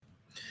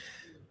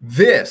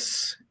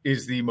This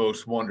is the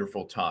most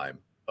wonderful time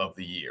of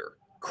the year.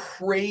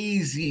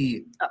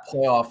 Crazy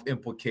playoff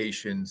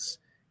implications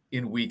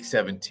in Week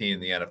 17 in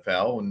the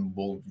NFL, and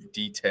we'll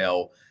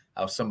detail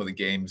how some of the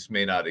games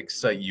may not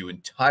excite you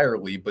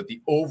entirely, but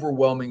the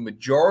overwhelming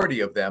majority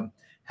of them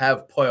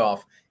have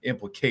playoff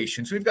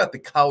implications. We've got the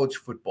college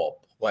football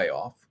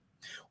playoff.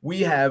 We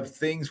have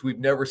things we've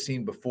never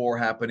seen before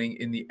happening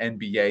in the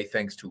NBA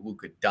thanks to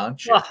Luka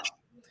Doncic.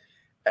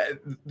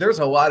 There's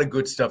a lot of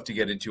good stuff to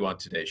get into on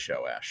today's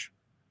show, Ash.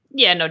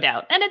 Yeah, no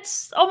doubt. And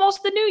it's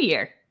almost the new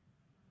year.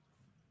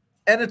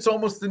 I don't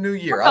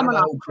Coming know.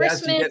 off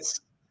Christmas.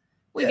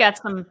 We got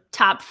some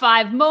top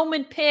 5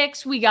 moment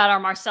picks. We got our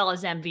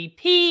Marcellus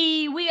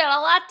MVP. We got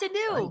a lot to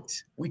do.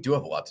 Right. We do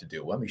have a lot to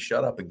do. Let me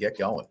shut up and get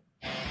going.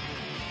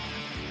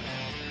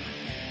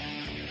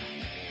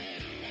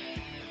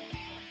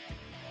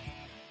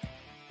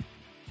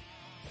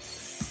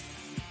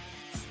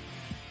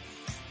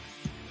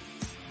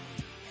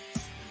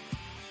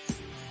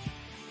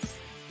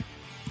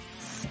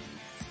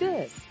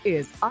 This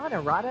is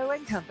Honorado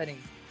and Company,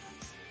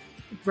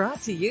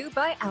 brought to you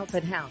by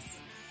Albany House.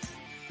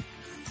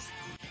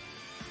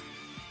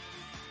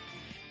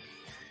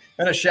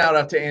 And a shout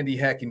out to Andy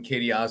Heck and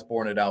Katie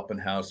Osborne at Albany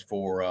House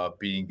for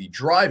being the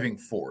driving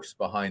force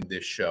behind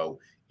this show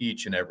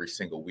each and every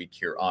single week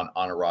here on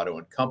Honorado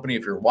and Company.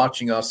 If you're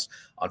watching us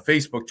on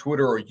Facebook,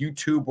 Twitter, or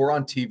YouTube, we're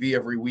on TV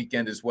every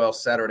weekend as well.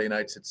 Saturday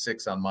nights at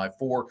 6 on My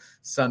 4,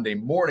 Sunday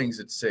mornings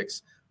at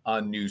 6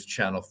 on News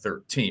Channel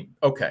 13.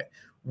 Okay.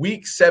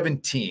 Week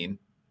 17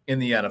 in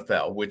the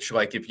NFL, which,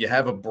 like, if you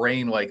have a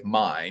brain like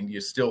mine,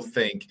 you still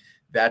think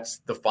that's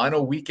the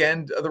final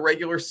weekend of the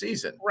regular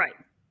season. Right.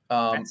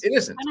 It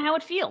isn't. Kind of how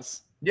it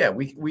feels. Yeah,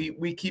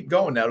 we keep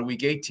going now to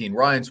week 18.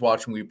 Ryan's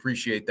watching. We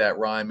appreciate that,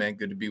 Ryan, man.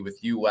 Good to be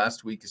with you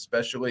last week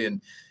especially.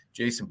 And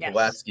Jason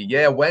Pulaski.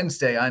 Yeah,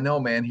 Wednesday. I know,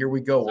 man. Here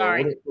we go. We're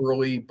a little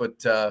early, but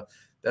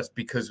that's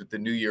because with the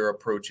new year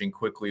approaching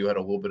quickly, you had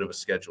a little bit of a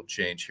schedule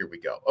change. Here we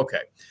go.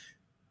 Okay.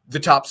 The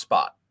top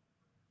spot.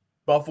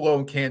 Buffalo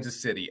and Kansas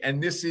City.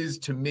 And this is,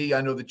 to me, I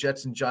know the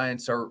Jets and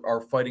Giants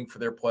are fighting for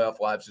their playoff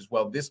lives as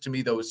well. This, to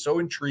me, though, is so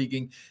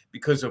intriguing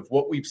because of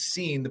what we've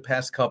seen the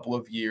past couple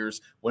of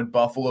years when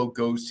Buffalo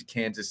goes to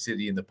Kansas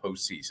City in the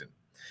postseason.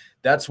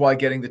 That's why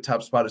getting the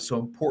top spot is so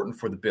important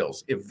for the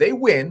Bills. If they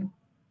win,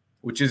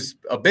 which is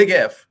a big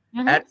if,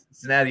 at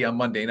Cincinnati on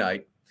Monday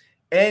night,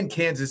 and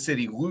Kansas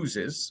City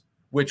loses,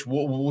 which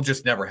will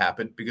just never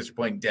happen because they're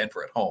playing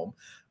Denver at home,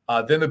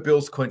 then the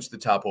Bills clinch the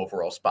top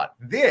overall spot.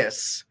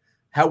 This,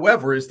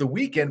 however, is the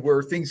weekend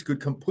where things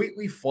could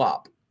completely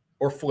flop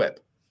or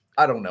flip.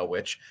 I don't know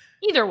which.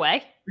 Either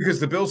way. Because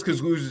the Bills could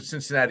lose at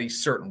Cincinnati,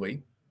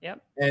 certainly.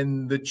 Yep.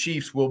 And the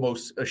Chiefs will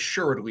most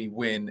assuredly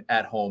win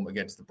at home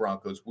against the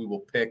Broncos. We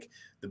will pick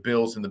the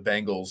Bills and the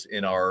Bengals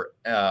in our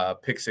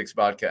Pick 6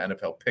 Vodka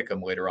NFL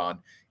Pick'em later on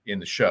in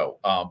the show.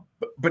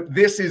 But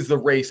this is the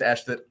race,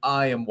 Ash, that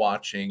I am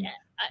watching. Yeah.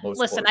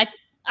 Listen,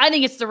 I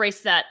think it's the race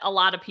that a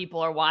lot of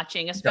people are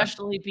watching,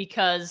 especially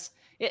because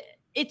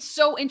it's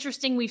so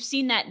interesting. We've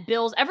seen that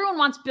Bills, everyone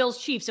wants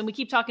Bills Chiefs, and we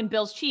keep talking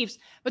Bills Chiefs,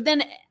 but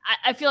then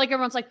I feel like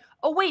everyone's like,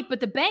 oh, wait, but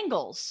the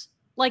Bengals,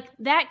 like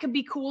that could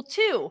be cool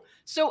too.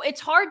 So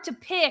it's hard to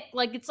pick.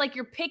 Like, it's like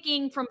you're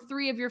picking from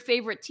 3 of your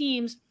favorite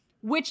teams.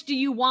 Which do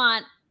you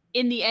want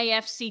in the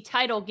AFC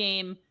title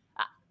game?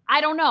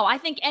 I don't know. I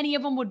think any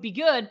of them would be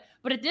good,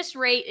 but at this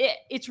rate,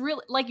 it's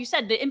really, like you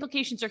said, the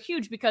implications are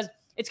huge because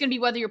it's going to be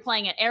whether you're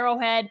playing at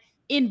Arrowhead,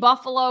 in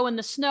Buffalo in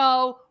the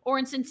snow, or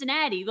in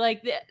Cincinnati.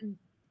 Like,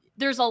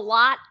 there's a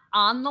lot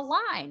on the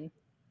line.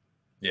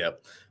 Yeah.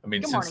 I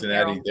mean,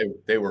 Cincinnati,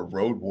 they were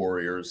road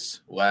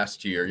warriors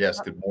last year. Yes.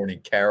 Good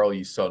morning, Carol.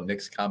 You saw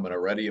Nick's comment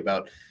already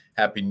about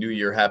Happy New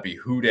Year, Happy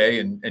Hoo Day.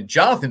 And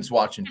Jonathan's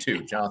watching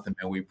too. Jonathan,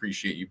 man, we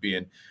appreciate you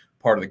being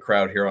part of the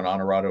crowd here on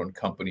Honorado and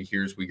Company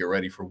here as we get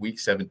ready for Week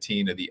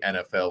 17 of the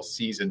NFL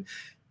season.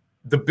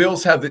 The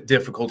Bills have it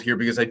difficult here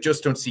because I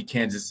just don't see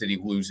Kansas City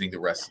losing the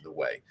rest of the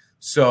way.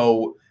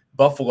 So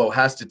Buffalo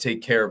has to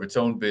take care of its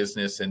own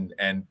business, and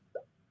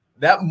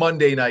that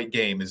Monday night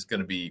game is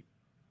going to be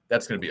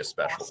a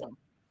special one.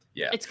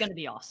 Yeah. It's going to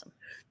be awesome.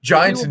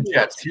 Giants and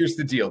Jets. Awesome. Here's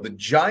the deal. The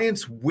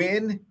Giants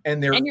win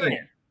and they're in.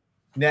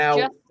 Now,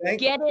 just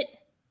get it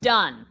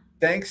done.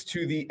 Thanks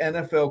to the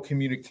NFL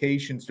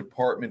communications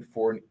department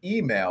for an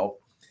email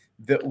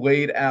that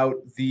laid out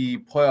the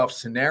playoff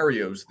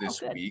scenarios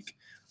this week.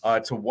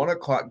 It's a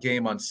 1:00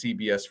 game on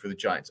CBS for the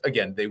Giants.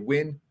 Again, they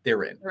win,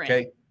 they're in.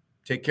 Okay.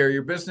 Take care of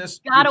your business.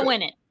 Gotta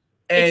win it.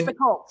 And it's the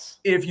Colts.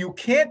 If you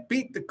can't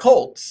beat the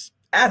Colts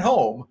at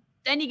home,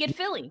 then you get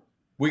Philly.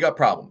 We got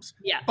problems.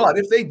 Yeah. But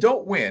if they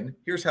don't win,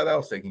 here's how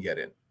else they can get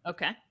in.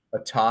 Okay. A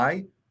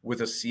tie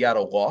with a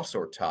Seattle loss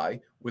or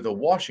tie with a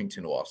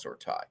Washington loss or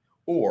tie.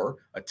 Or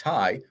a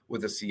tie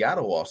with a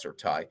Seattle loss or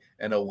tie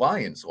and a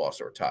Lions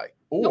loss or tie.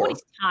 Or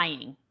nobody's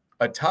tying.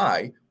 A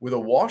tie with a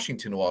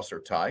Washington loss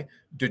or tie,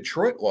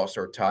 Detroit loss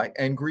or tie,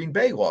 and Green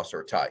Bay loss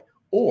or tie.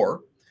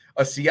 Or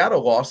a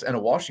Seattle loss and a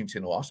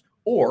Washington loss,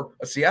 or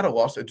a Seattle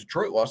loss, a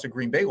Detroit loss, a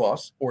Green Bay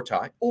loss or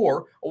tie,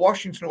 or a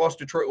Washington loss,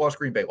 Detroit loss,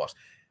 Green Bay loss.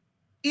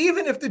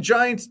 even if the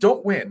Giants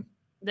don't win,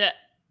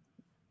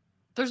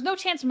 there's no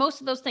chance most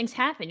of those things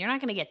happen. You're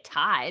not going to get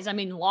ties. I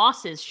mean,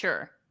 losses,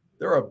 sure.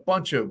 There are a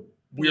bunch of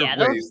weird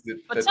ways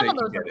but some of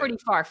those are pretty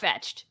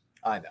far-fetched.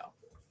 I know.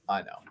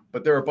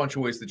 But there are a bunch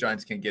of ways the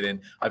Giants can get in.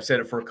 I've said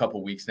it for a couple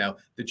of weeks now.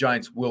 The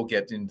Giants will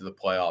get into the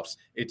playoffs.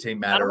 It's a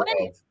matter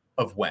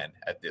of when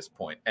at this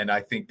point. And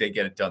I think they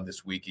get it done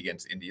this week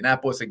against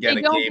Indianapolis. Again,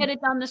 they don't get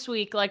it done this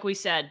week. Like we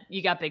said,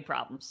 you got big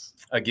problems.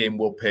 A game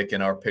we'll pick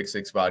in our Pick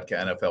Six Vodka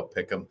NFL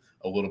Pick'em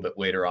a little bit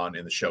later on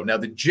in the show. Now,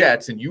 the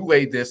Jets, and you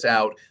laid this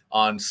out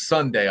on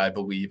Sunday, I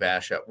believe,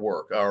 Ash, at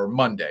work, or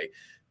Monday,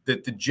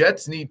 that the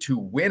Jets need to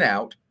win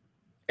out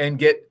and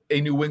get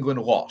a New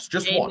England loss.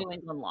 Just one. New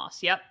England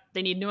loss. Yep.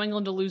 They need New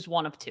England to lose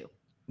one of two.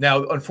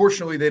 Now,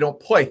 unfortunately, they don't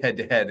play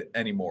head-to-head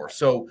anymore.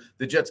 So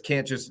the Jets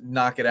can't just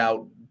knock it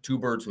out, two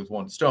birds with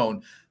one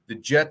stone. The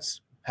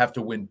Jets have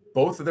to win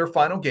both of their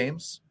final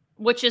games.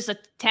 Which is a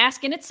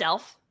task in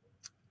itself.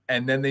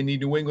 And then they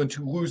need New England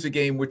to lose a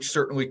game, which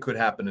certainly could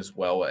happen as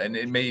well. And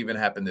it may even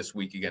happen this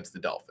week against the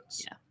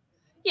Dolphins.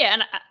 Yeah.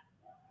 And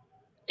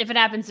if it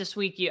happens this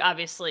week,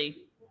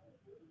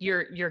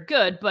 you're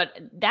good. But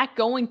that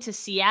going to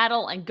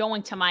Seattle and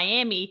going to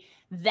Miami,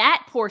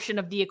 that portion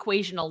of the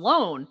equation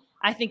alone,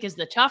 I think, is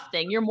the tough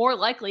thing. You're more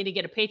likely to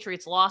get a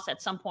Patriots loss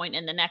at some point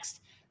in the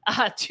next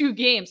 2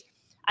 games.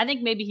 I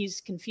think maybe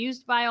he's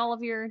confused by all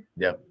of your.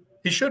 Yeah,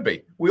 he should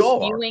be. We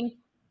all are.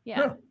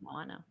 Yeah. Well,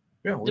 I know.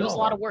 Yeah, there was a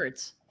lot of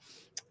words.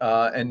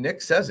 And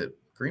Nick says it.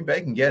 Green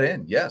Bay can get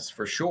in. Yes,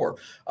 for sure.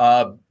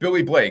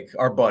 Billy Blake,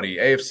 our buddy,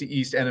 AFC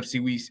East,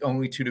 NFC East,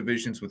 only 2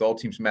 divisions with all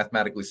teams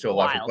mathematically still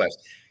alive for playoffs.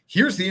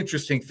 Here's the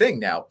interesting thing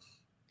now.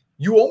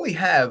 You only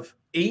have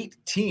 8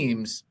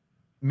 teams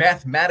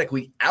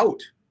mathematically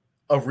out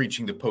of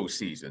reaching the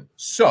postseason.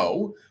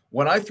 So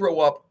when I throw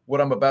up what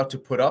I'm about to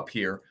put up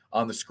here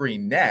on the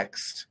screen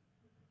next,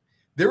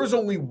 there is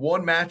only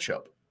one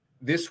matchup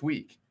this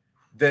week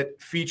that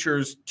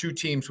features 2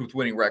 teams with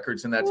winning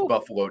records, and that's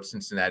Buffalo at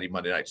Cincinnati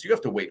Monday night. So you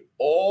have to wait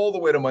all the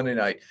way to Monday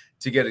night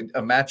to get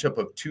a matchup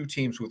of 2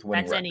 teams with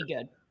winning records. That's any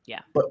good. Yeah.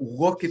 But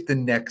look at the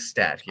next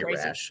stat here,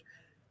 Crazy. Ash.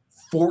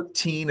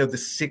 14 of the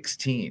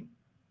 16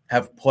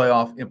 have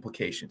playoff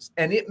implications.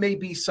 And it may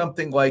be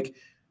something like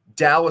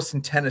Dallas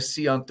and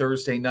Tennessee on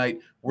Thursday night,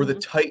 where the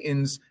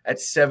Titans at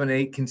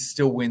 7-8 can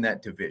still win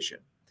that division.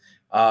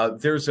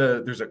 There's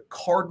a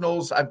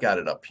Cardinals. I've got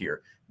it up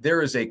here.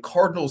 There is a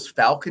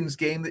Cardinals-Falcons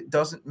game that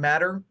doesn't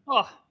matter.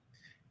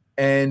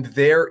 And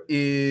there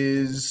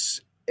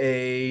is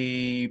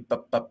a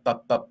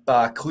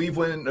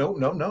Cleveland.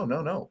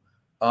 No.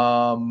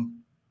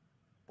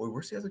 Boy,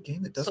 where's the other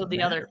game that doesn't matter? So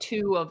the other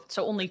 2 of –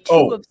 so only 2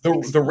 of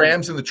 16. The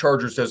Rams and the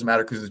Chargers doesn't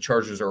matter because the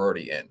Chargers are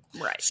already in.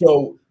 Right.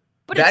 So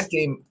that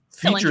game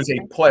features a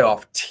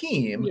playoff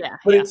team,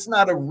 but it's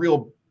not a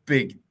real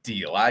big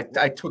deal. I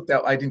took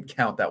that. I didn't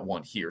count that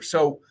one here.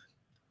 So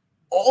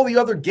all the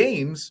other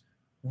games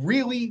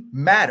really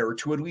matter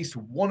to at least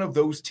one of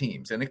those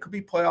teams. And it could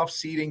be playoff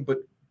seeding, but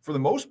for the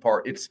most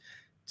part, it's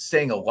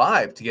staying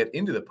alive to get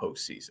into the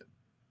postseason.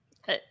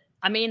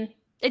 I mean,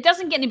 it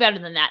doesn't get any better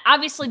than that.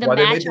 Obviously, the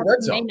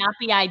matchup may not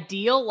be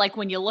ideal. Like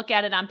when you look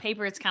at it on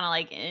paper, it's kind of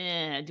like,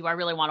 do I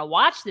really want to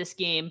watch this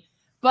game?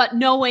 But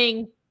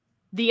knowing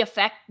the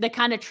effect, the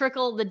kind of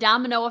trickle, the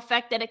domino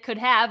effect that it could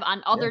have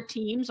on other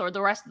teams or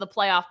the rest of the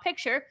playoff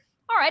picture,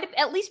 all right, it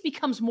at least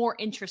becomes more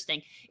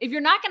interesting. If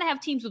you're not going to have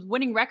teams with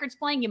winning records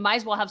playing, you might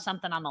as well have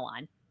something on the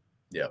line.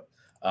 Yeah.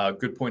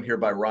 Good point here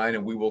by Ryan,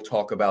 and we will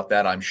talk about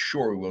that. I'm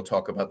sure we will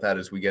talk about that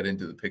as we get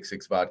into the Pick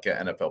Six Vodka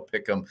NFL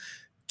Pick'em.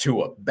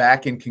 Tua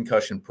back in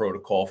concussion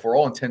protocol. For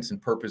all intents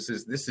and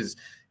purposes, this is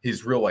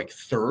his real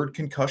 3rd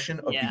concussion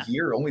of the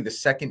year, only the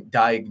 2nd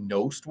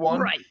diagnosed one.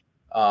 Right.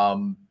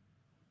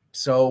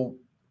 So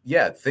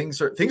yeah,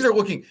 things are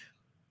looking.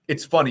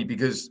 It's funny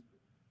because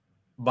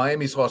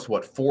Miami's lost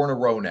 4 in a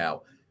row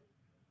now.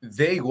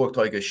 They looked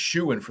like a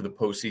shoo-in for the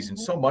postseason,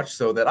 so much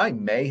so that I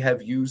may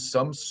have used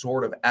some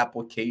sort of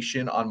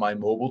application on my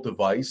mobile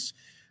device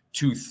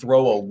to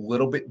throw a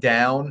little bit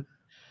down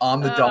on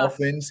the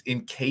Dolphins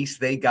in case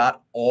they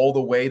got all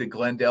the way to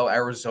Glendale,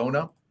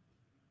 Arizona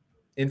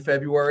in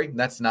February.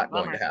 That's not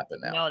going to happen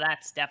now. No,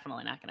 that's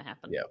definitely not going to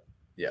happen.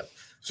 Yeah.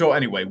 So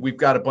anyway, we've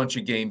got a bunch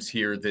of games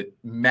here that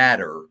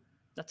matter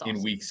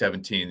in Week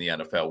 17 in the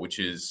NFL, which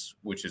is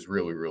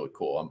really, really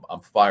cool.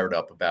 I'm fired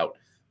up about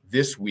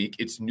this week.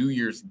 It's New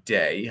Year's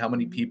Day. How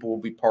many people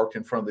will be parked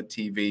in front of the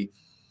TV?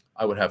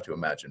 I would have to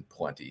imagine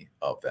plenty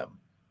of them.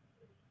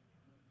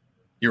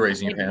 You're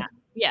raising your hand?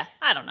 Yeah,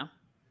 I don't know.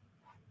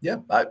 Yeah,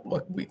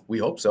 look, we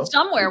hope so.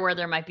 Somewhere where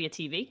there might be a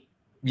TV.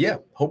 Yeah,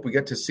 hope we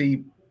get to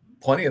see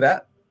plenty of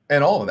that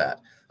and all of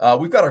that.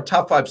 We've got our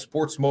top 5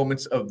 sports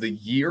moments of the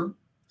year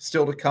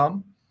still to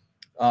come.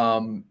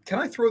 Can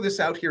I throw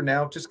this out here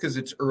now just because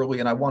it's early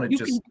and I want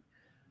to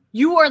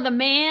You are the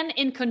man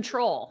in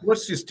control.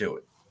 Let's just do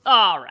it.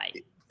 All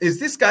right. Is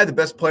this guy the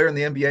best player in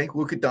the NBA,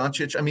 Luka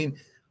Doncic? I mean,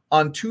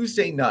 on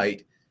Tuesday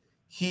night,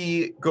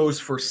 he goes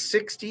for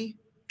 60,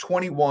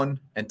 21,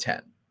 and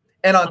 10.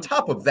 And on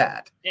top of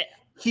that,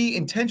 he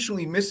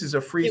intentionally misses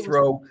a free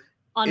throw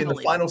in the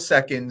final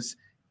seconds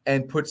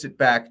and puts it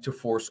back to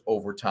force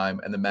overtime,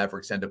 and the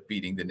Mavericks end up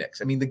beating the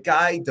Knicks. I mean, the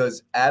guy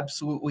does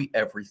absolutely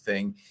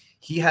everything.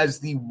 He has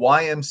the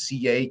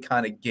YMCA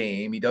kind of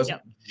game. He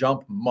doesn't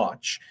jump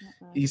much.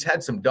 He's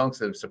had some dunks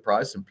that have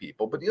surprised some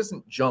people, but he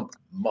doesn't jump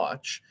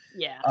much.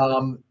 Yeah.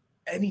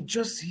 And he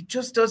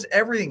just does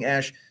everything,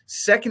 Ash.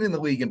 Second in the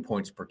league in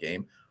points per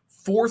game,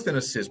 fourth in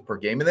assists per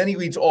game, and then he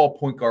leads all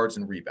point guards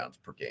and rebounds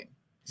per game.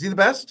 Is he the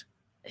best?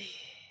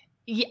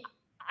 Yeah.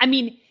 I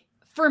mean,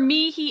 for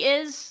me, he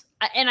is.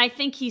 And I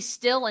think he's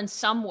still in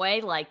some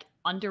way like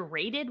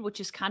underrated,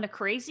 which is kind of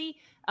crazy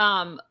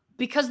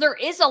because there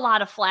is a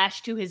lot of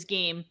flash to his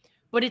game,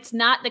 but it's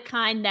not the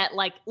kind that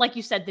like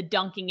you said, the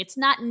dunking. It's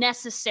not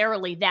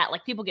necessarily that.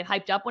 Like people get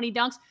hyped up when he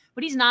dunks,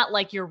 but he's not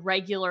like your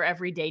regular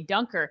everyday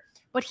dunker.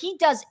 But he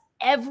does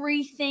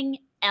everything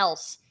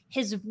else.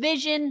 His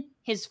vision,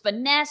 his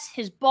finesse,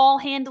 his ball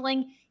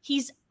handling.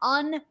 He's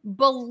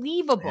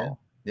unbelievable.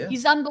 Yeah.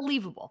 He's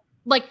unbelievable.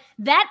 Like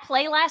that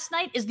play last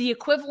night is the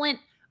equivalent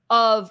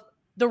of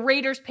the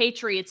Raiders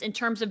Patriots in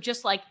terms of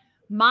just like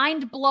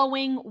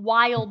mind-blowing,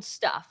 wild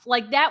stuff.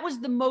 Like that was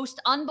the most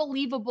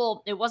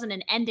unbelievable. It wasn't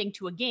an ending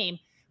to a game,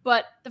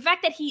 but the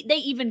fact that they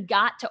even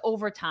got to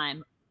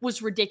overtime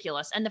was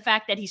ridiculous. And the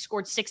fact that he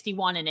scored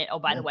 61 in it. Oh,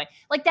 by the way,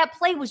 like that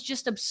play was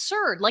just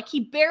absurd. Like he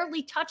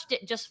barely touched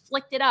it, just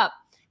flicked it up.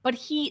 But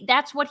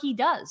that's what he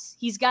does.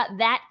 He's got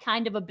that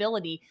kind of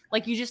ability.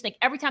 Like you just think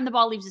every time the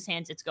ball leaves his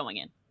hands, it's going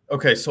in.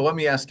 Okay. So let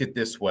me ask it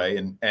this way.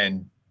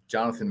 And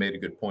Jonathan made a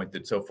good point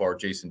that so far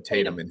Jason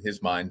Tatum in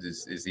his mind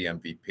is the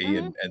MVP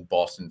and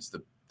Boston's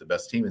the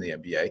best team in the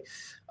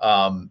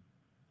NBA.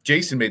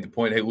 Jason made the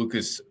point, hey,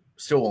 Luka's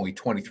still only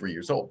 23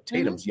 years old.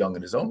 Tatum's young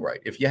in his own right.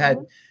 If you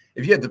had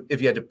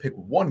to pick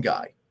one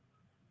guy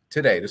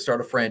today to start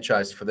a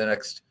franchise for the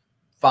next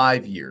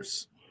 5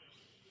 years,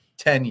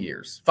 10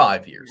 years,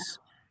 5 years,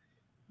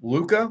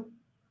 Luka,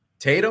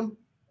 Tatum.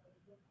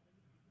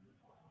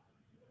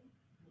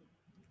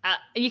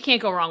 You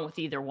can't go wrong with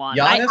either one.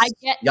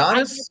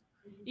 Giannis?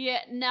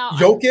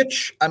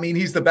 Jokic? I mean,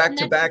 he's the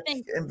back-to-back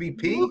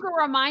MVP. Luka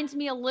reminds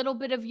me a little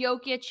bit of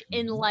Jokic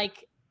in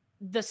like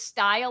the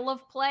style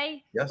of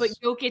play, but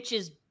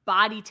Jokic's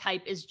body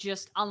type is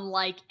just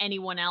unlike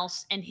anyone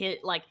else, and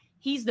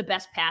he's the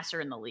best passer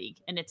in the league,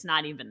 and it's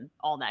not even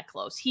all that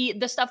close.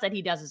 The stuff that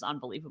he does is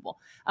unbelievable.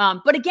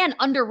 But again,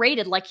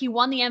 underrated. Like he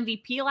won the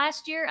MVP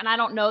last year, and I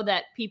don't know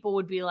that people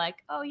would be like,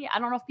 oh yeah, I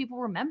don't know if people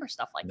remember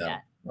stuff like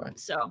that. Right.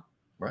 So.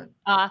 Right.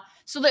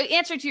 So the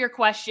answer to your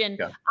question,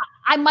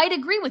 I might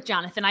agree with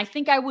Jonathan. I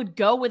think I would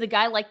go with a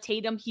guy like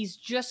Tatum. He's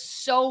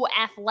just so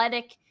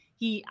athletic.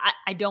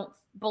 I don't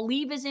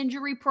believe is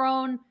injury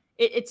prone.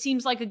 It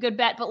seems like a good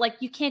bet, but like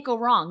you can't go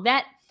wrong.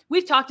 That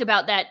we've talked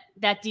about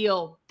that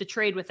deal, the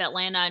trade with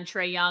Atlanta and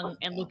Trae Young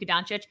and Luka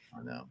Doncic.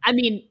 I know. I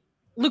mean,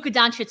 Luka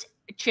Doncic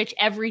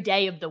every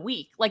day of the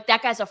week. Like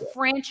that guy's a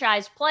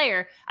franchise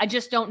player. I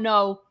just don't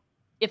know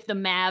if the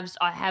Mavs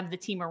have the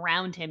team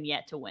around him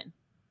yet to win.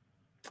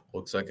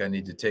 Looks like I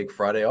need to take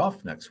Friday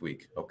off next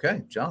week.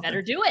 Okay, Jonathan.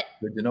 Better do it.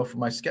 Good to know for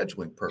my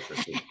scheduling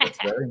purposes. That's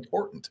very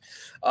important.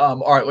 All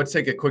right, let's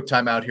take a quick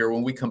time out here.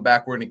 When we come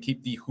back, we're going to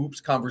keep the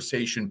hoops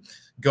conversation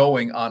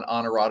going on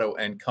Honorado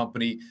and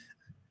Company.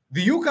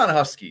 The UConn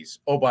Huskies,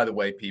 oh, by the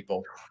way,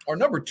 people, are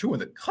number 2 in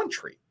the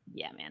country.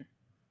 Yeah, man.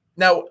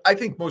 Now, I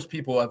think most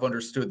people have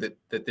understood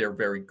that they're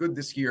very good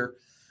this year,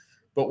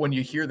 but when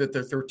you hear that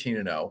they're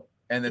 13-0,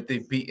 and that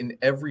they've beaten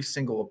every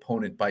single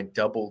opponent by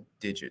double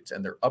digits,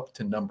 and they're up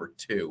to number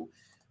 2.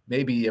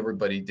 Maybe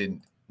everybody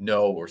didn't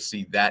know or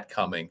see that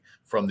coming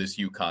from this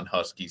UConn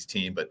Huskies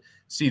team, but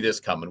see this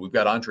coming. We've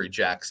got Andre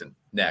Jackson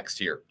next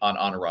here on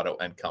Honorado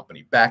and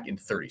Company. Back in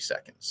 30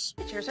 seconds.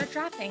 Temperatures are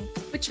dropping,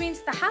 which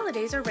means the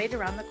holidays are right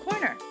around the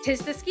corner. 'Tis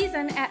the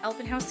season at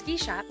Albany Ski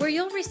Shop, where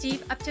you'll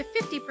receive up to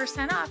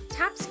 50% off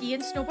top ski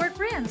and snowboard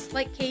brands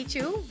like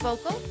K2,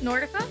 Vocal,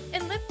 Nordica,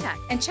 and LibTech.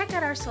 And check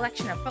out our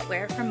selection of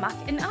footwear from Muck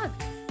and UGG,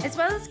 as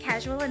well as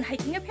casual and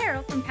hiking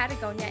apparel from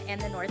Patagonia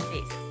and the North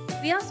Face.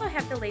 We also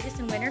have the latest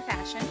in winter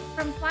fashion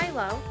from Fly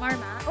Low,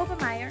 Marmot,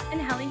 Obermeyer,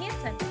 and Helly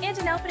Hansen. And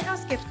an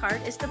Alpenhaus gift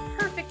card is the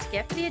perfect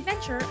gift for the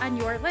adventure on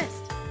your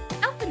list.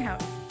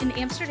 Alpenhaus in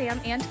Amsterdam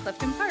and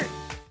Clifton Park.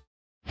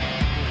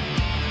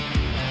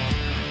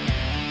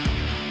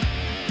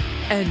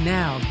 And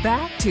now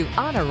back to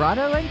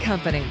Honorado and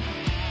Company,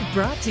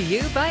 brought to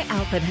you by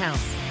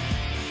Alpenhaus.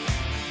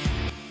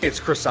 It's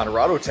Chris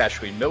Honorado. It's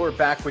Ashley Miller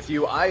back with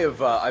you.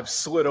 I've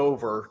slid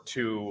over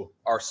to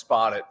our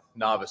spot at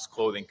Novice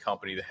Clothing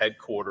Company, the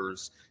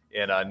headquarters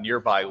in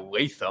nearby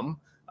Latham,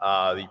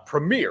 the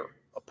premier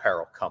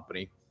apparel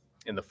company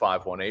in the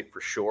 518 for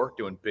sure,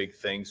 doing big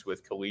things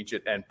with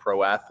collegiate and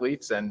pro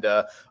athletes, and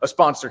a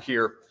sponsor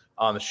here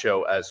on the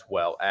show as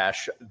well.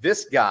 Ash,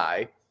 this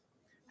guy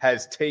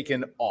has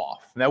taken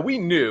off. Now we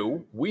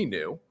knew.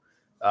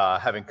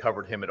 Having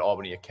covered him at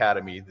Albany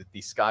Academy, that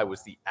the sky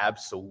was the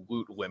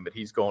absolute limit.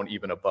 He's going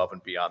even above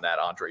and beyond that.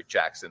 Andre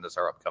Jackson is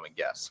our upcoming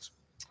guest.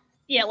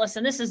 Yeah,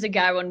 listen, this is a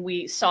guy when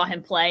we saw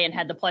him play and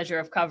had the pleasure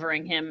of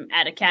covering him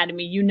at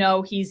Academy.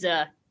 He's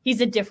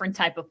a different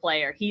type of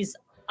player. He's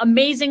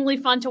amazingly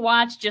fun to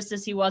watch, just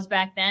as he was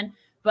back then.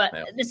 But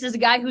this is a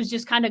guy who's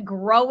just kind of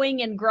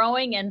growing,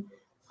 and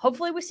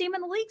hopefully we see him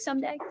in the league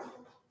someday.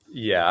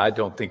 Yeah, I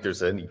don't think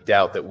there's any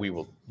doubt that we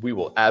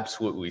will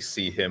absolutely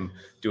see him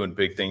doing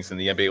big things in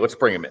the NBA. Let's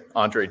bring him in.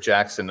 Andre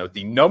Jackson of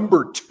the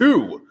number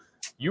 2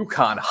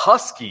 UConn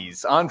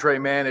Huskies. Andre,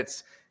 man,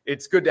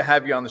 it's good to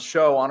have you on the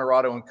show.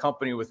 Honorado and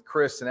Company with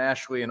Chris and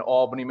Ashley in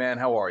Albany, man.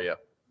 How are you?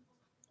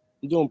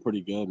 I'm doing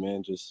pretty good,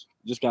 man. Just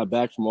got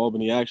back from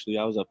Albany. Actually,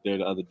 I was up there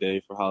the other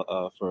day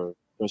for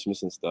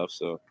Christmas and stuff,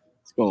 so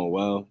it's going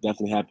well.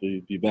 Definitely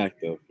happy to be back,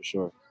 though, for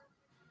sure.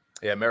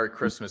 Yeah, Merry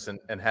Christmas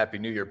and Happy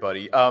New Year,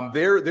 buddy.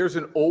 There's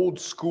an old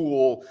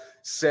school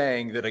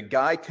saying that a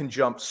guy can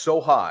jump so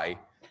high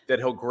that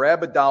he'll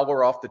grab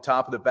 $1 off the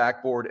top of the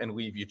backboard and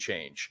leave you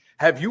change.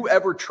 Have you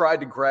ever tried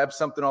to grab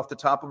something off the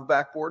top of a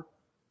backboard?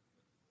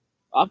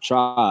 I've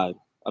tried.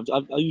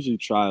 I usually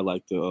try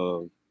like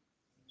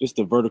just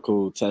the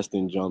vertical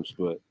testing jumps,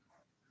 but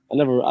I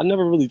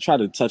never really tried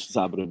to touch the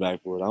top of the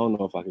backboard. I don't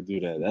know if I could do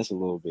that. That's a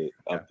little bit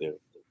up there.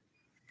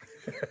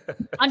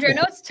 Andre, I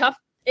know it's tough.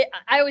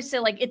 I always say,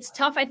 like, it's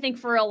tough, I think,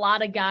 for a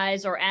lot of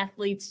guys or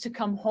athletes to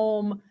come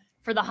home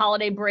for the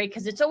holiday break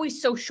because it's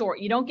always so short.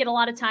 You don't get a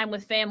lot of time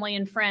with family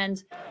and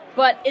friends.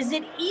 But is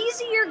it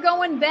easier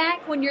going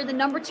back when you're the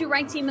number 2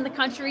 ranked team in the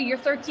country, you're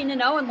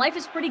 13-0, and life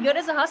is pretty good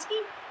as a Husky?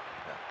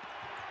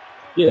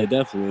 Yeah,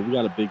 definitely. We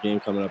got a big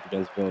game coming up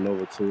against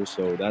Villanova, too,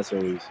 so that's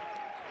always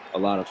a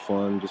lot of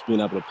fun, just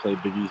being able to play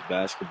Big East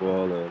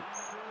basketball. And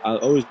I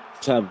always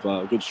have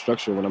good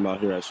structure when I'm out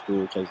here at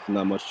school because there's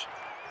not much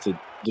to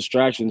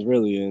distractions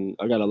really, and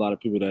I got a lot of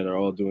people that are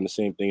all doing the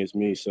same thing as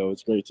me, so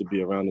it's great to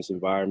be around this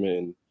environment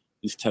and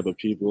these type of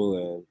people,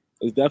 and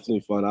it's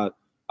definitely fun. I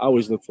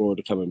always look forward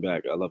to coming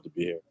back. I love to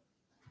be here.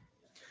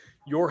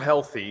 You're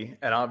healthy,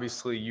 and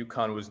obviously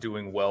UConn was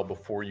doing well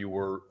before you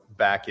were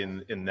back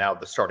in now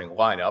the starting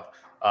lineup.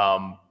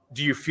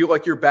 Do you feel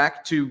like you're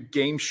back to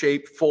game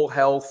shape, full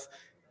health?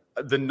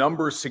 The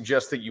numbers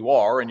suggest that you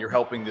are, and you're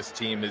helping this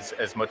team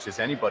as much as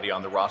anybody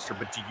on the roster,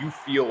 but do you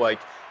feel like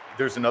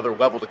there's another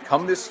level to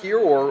come this year,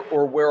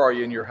 or where are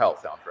you in your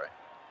health, Andre?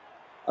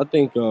 I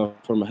think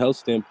from a health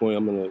standpoint,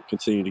 I'm going to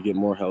continue to get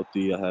more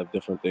healthy. I have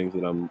different things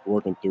that I'm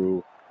working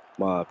through.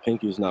 My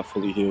pinky is not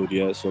fully healed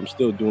yet, so I'm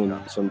still doing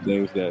some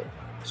things a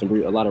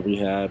lot of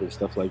rehab and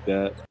stuff like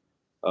that.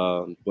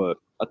 But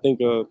I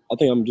think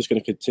I'm just going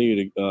to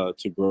continue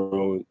to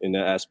grow in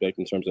that aspect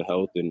in terms of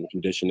health and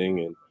conditioning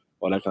and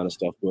all that kind of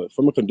stuff. But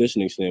from a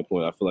conditioning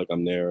standpoint, I feel like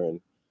I'm there, and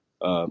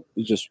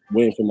it's just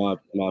waiting for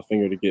my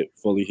finger to get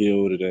fully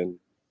healed and then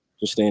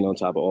just staying on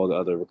top of all the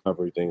other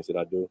recovery things that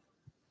I do.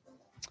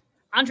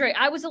 Andre,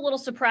 I was a little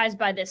surprised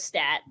by this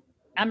stat.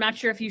 I'm not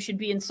sure if you should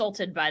be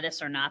insulted by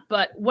this or not,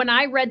 but when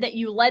I read that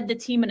you led the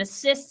team in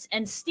assists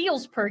and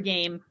steals per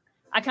game,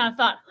 I kind of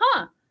thought,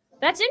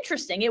 that's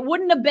interesting. It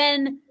wouldn't have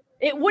been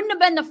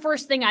the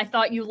first thing I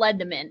thought you led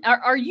them in.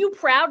 Are you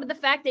proud of the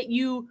fact that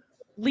you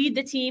lead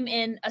the team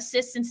in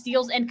assists and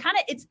steals, and kind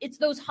of it's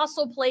those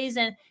hustle plays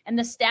and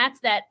the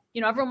stats that,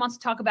 everyone wants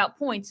to talk about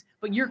points,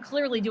 but you're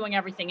clearly doing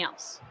everything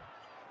else?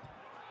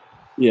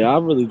 Yeah, I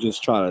really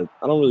just I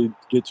don't really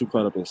get too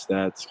caught up in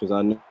stats because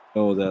I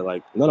know that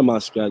like none of my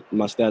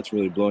stats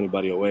really blow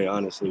anybody away,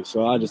 honestly.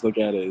 So I just look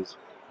at it as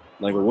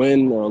like a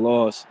win or a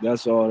loss.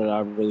 That's all that I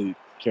really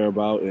care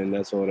about, and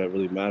that's all that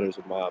really matters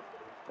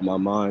in my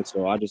mind.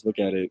 So I just look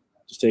at it,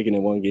 just taking it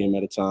one game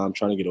at a time,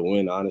 trying to get a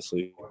win,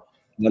 honestly.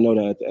 I know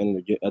that at the end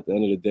of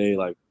the day,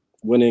 like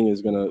winning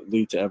is going to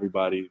lead to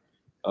everybody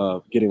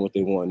getting what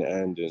they want in the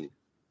end, and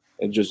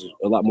it's just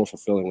a lot more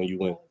fulfilling when you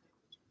win.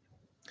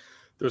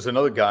 There's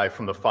another guy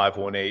from the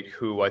 518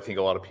 who I think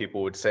a lot of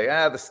people would say,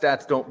 the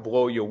stats don't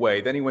blow you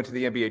away. Then he went to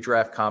the NBA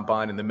draft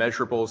combine, and the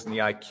measurables and the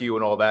IQ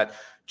and all that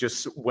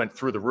just went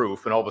through the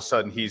roof. And all of a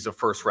sudden he's a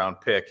first-round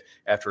pick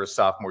after his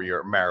sophomore year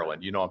at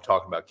Maryland. I'm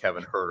talking about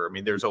Kevin Huerter. I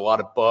mean, there's a lot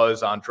of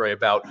buzz, Andre,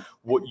 about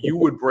what you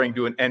would bring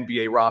to an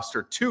NBA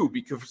roster too,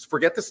 because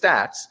forget the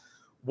stats,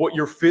 what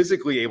you're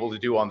physically able to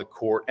do on the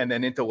court, and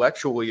then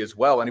intellectually as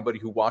well. Anybody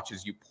who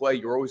watches you play,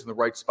 you're always in the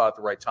right spot at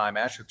the right time.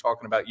 Ash is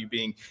talking about you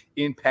being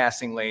in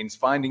passing lanes,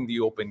 finding the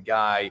open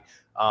guy.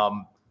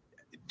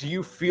 Do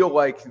you feel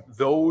like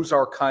those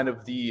are kind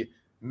of the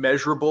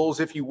measurables,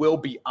 if you will,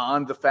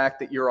 beyond the fact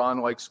that you're on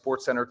like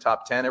SportsCenter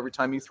top 10 every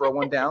time you throw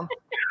one down?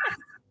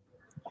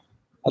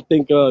 I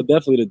think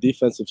definitely the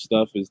defensive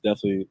stuff is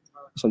definitely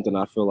something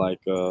I feel like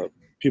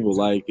people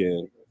like,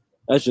 and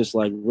that's just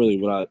like really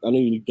what I know.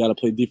 You got to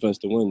play defense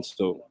to win,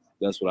 so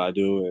that's what I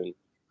do,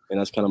 and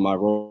that's kind of my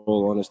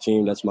role on this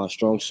team. That's my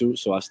strong suit,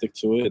 so I stick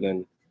to it.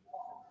 And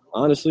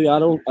honestly, I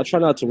try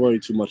not to worry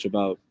too much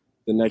about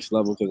the next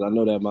level because I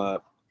know that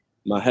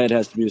my head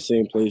has to be the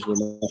same place where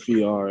my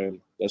feet are, and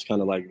that's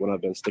kind of like what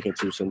I've been sticking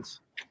to since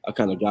I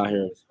kind of got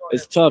here.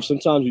 It's tough.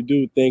 Sometimes you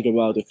do think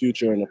about the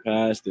future and the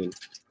past,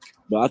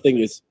 but I think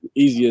it's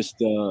easiest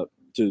to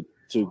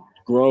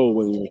grow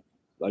when you're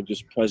like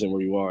just present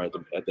where you are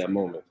at that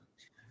moment.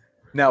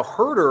 Now,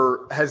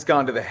 Huerter has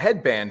gone to the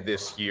headband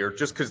this year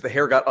just because the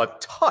hair got a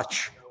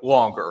touch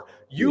longer.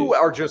 You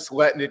are just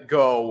letting it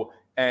go,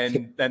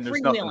 and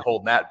there's nothing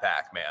holding that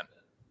back, man.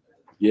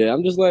 Yeah,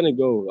 I'm just letting it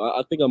go.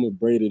 I think I'm going to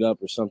braid it up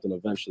or something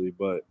eventually,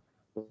 but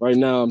right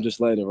now I'm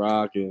just letting it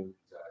rock and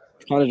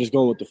kind of just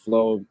going with the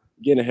flow,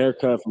 getting a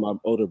haircut from my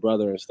older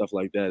brother and stuff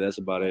like that. That's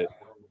about it.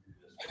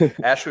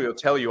 Ashley will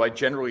tell you I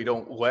generally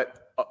don't let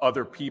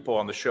other people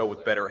on the show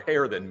with better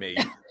hair than me,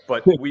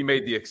 but we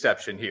made the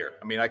exception here.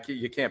 I mean,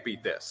 you can't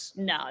beat this.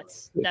 No,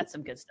 that's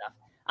some good stuff.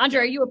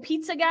 Andre, are you a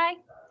pizza guy?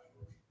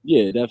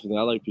 Yeah, definitely.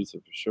 I like pizza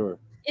for sure.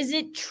 Is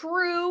it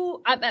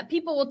true?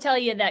 People will tell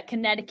you that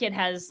Connecticut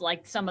has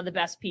like some of the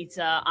best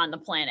pizza on the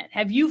planet.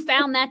 Have you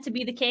found that to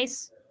be the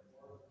case?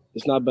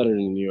 It's not better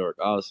than New York.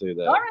 I'll say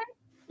that. All right.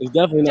 It's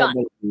definitely not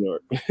better than New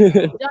York.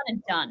 Done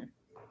and done.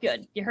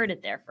 Good. You heard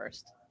it there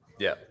first.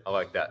 Yeah, I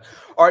like that.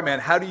 All right, man.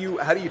 How do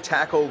you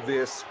tackle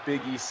this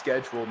Big East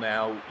schedule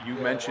now? You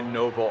mentioned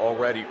Nova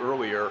already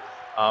earlier.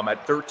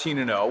 At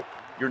 13-0,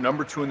 you're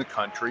number 2 in the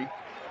country.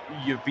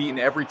 You've beaten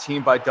every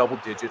team by double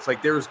digits.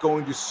 Like, there's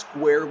going to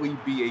squarely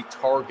be a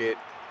target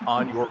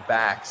on your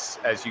backs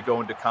as you go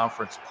into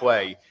conference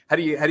play. How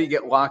do you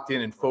get locked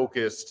in and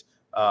focused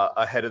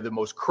ahead of the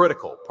most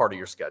critical part of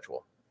your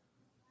schedule?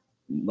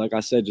 Like I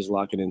said, just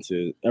locking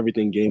into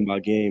everything game by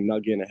game,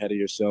 not getting ahead of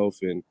yourself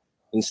and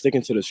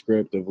sticking to the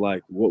script of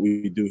like what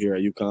we do here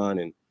at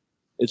UConn. And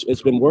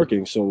it's been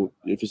working. So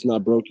if it's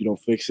not broke, you don't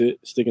fix it.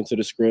 Sticking to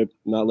the script,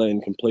 not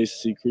letting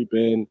complacency creep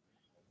in,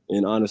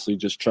 and honestly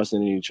just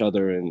trusting in each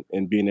other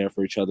and being there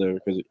for each other.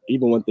 Because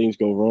even when things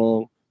go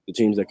wrong, the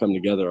teams that come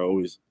together are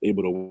always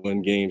able to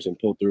win games and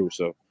pull through.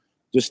 So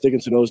just sticking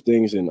to those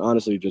things and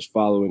honestly just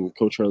following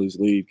Coach Hurley's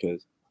lead,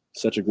 because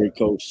such a great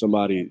coach,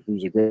 somebody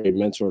who's a great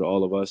mentor to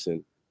all of us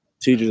and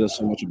teaches us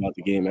so much about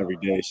the game every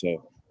day.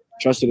 So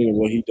trusting in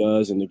what he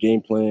does and the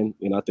game plan,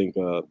 and I think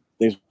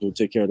things will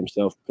take care of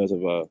themselves because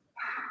of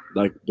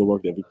like the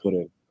work that we put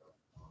in.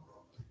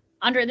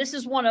 Andre, this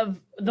is one of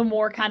the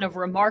more kind of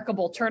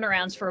remarkable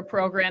turnarounds for a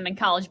program in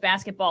college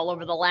basketball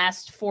over the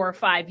last 4 or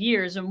 5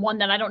 years, and one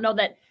that I don't know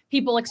that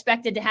people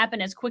expected to happen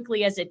as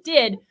quickly as it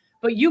did.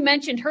 But you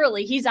mentioned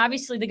Hurley. He's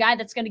obviously the guy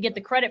that's going to get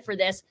the credit for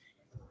this.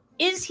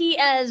 Is he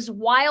as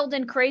wild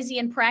and crazy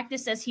in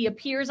practice as he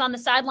appears on the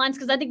sidelines?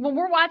 Because I think when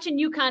we're watching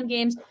UConn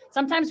games,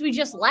 sometimes we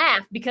just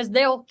laugh because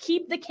they'll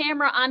keep the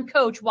camera on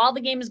Coach while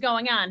the game is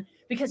going on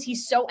because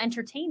he's so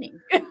entertaining.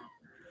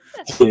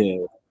 Yeah,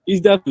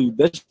 he's definitely,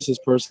 that's just his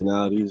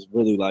personality. He's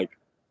really like,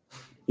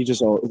 he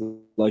just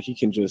like he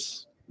can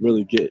just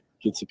really get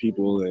to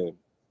people, and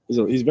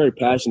he's a very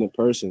passionate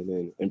person.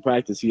 And in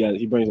practice,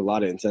 he brings a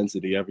lot of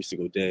intensity every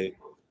single day,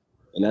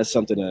 and that's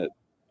something that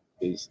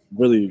is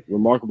really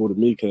remarkable to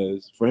me,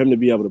 because for him to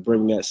be able to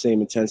bring that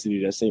same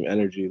intensity, that same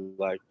energy,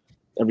 like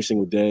every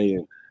single day,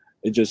 and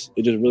it just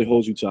really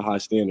holds you to a high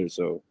standard.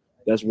 So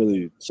that's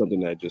really something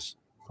that just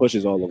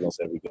pushes all of us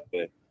every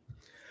day.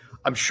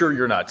 I'm sure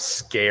you're not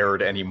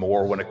scared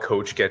anymore when a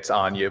coach gets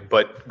on you,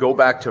 but go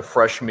back to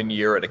freshman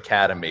year at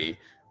Academy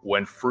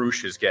when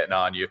Frush is getting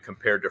on you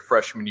compared to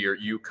freshman year at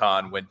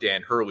UConn when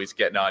Dan Hurley's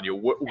getting on you.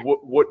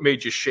 What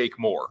made you shake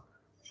more?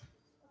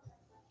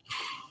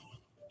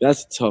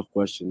 That's a tough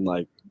question.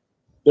 Like,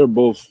 they're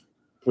both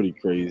pretty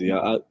crazy.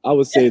 I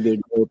would say they're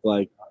both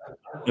like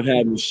have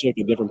had me shook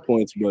at different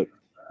points, but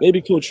maybe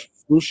Coach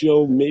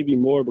Fruscio maybe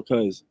more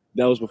because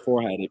that was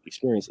before I had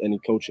experienced any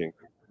coaching.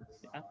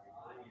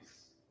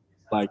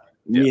 Like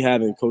me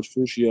having Coach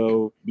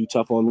Fruscio be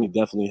tough on me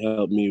definitely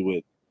helped me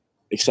with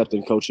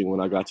accepting coaching when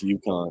I got to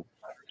UConn.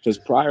 Because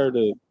prior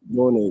to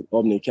going to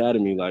Albany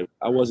Academy, like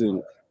I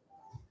wasn't.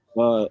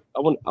 I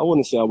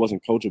wouldn't say I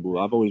wasn't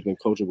coachable. I've always been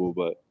coachable,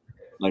 but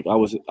like I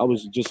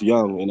was just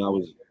young and I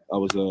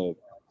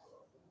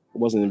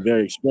wasn't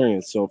very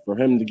experienced. So for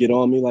him to get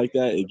on me like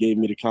that, it gave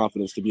me the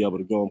confidence to be able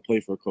to go and play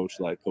for a coach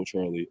like Coach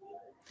Hurley.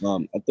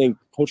 I think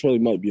Coach Hurley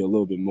might be a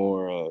little bit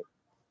more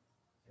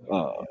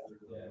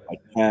like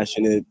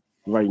passionate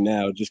right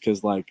now, just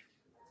because like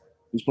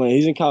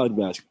he's in college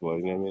basketball.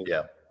 You know what I mean?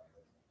 Yeah.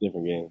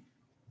 Different game.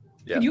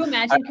 Yeah. Could you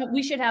imagine?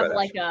 We should have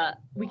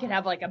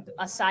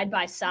a side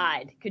by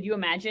side. Could you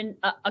imagine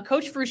a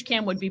Coach Frush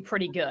cam would be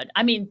pretty good?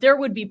 I mean, there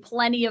would be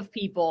plenty of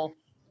people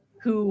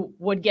who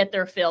would get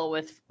their fill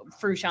with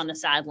Frush on the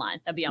sideline.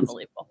 That'd be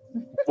unbelievable.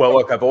 Well,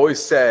 look, I've always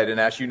said, and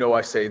as you know,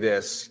 I say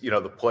this,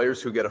 the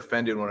players who get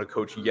offended when a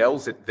coach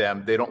yells at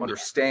them, they don't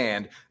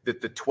understand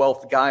that the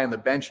 12th guy on the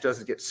bench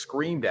doesn't get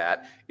screamed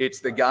at. It's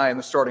the guy in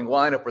the starting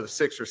lineup or the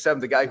 6th or 7th,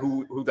 the guy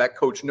who that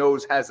coach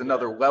knows has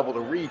another level to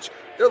reach.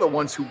 They're the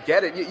ones who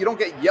get it. You don't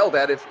get yelled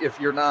at if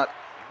you're not,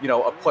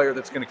 a player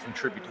that's going to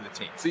contribute to the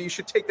team. So you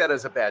should take that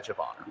as a badge of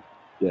honor.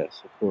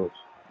 Yes, of course.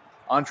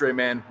 Andre,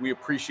 man, we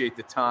appreciate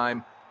the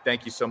time.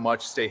 Thank you so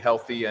much. Stay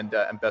healthy and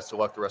best of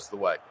luck the rest of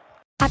the way.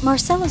 At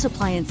Marcella's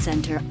Appliance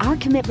Center, our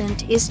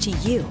commitment is to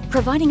you,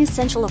 providing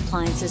essential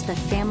appliances that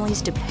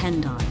families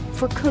depend on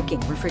for cooking,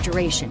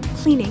 refrigeration,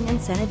 cleaning,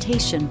 and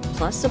sanitation,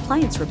 plus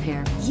appliance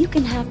repair. You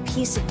can have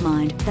peace of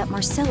mind that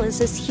Marcella's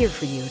is here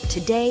for you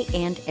today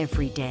and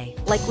every day,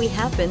 like we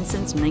have been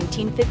since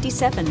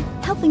 1957,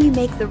 helping you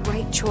make the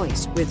right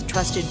choice with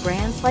trusted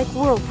brands like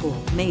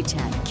Whirlpool,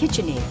 Maytag,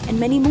 KitchenAid, and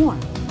many more.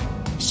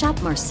 Shop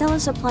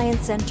Marcellus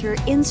Appliance Center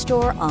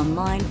in-store,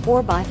 online,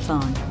 or by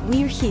phone.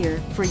 We're here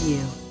for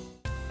you.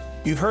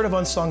 You've heard of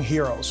unsung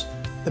heroes.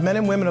 The men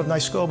and women of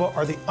Nyskoba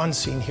are the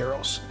unseen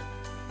heroes.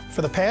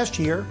 For the past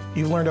year,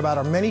 you've learned about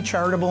our many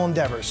charitable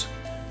endeavors.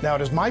 Now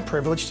it is my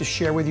privilege to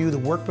share with you the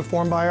work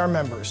performed by our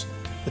members,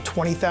 the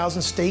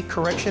 20,000 state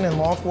correction and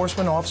law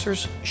enforcement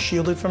officers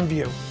shielded from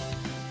view.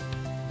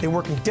 They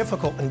work in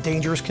difficult and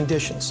dangerous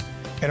conditions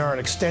and are an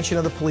extension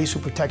of the police who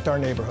protect our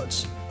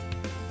neighborhoods.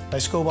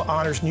 Nyskoba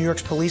honors New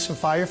York's police and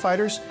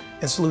firefighters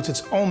and salutes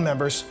its own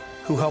members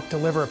who help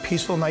deliver a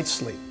peaceful night's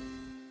sleep.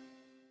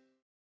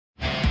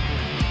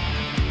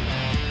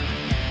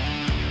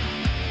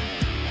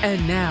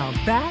 And now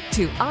back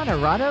to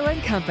Honorado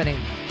and Company,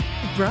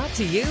 brought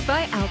to you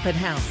by Alpen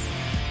House.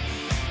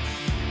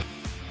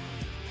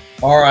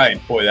 All right,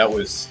 boy, I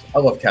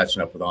love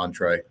catching up with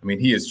Andre. I mean,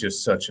 he is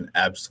just such an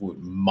absolute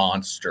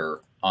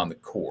monster on the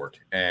court,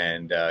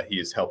 and he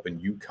is helping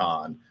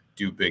UConn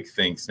do big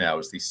things now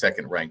as the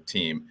second-ranked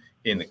team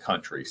in the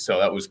country. So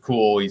that was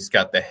cool. He's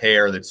got the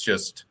hair that's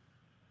just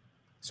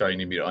 – sorry, you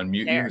need me to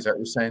unmute you? Is that what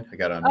you're saying? I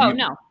got to unmute. Oh,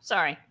 no,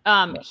 sorry.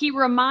 He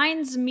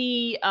reminds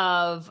me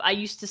of – I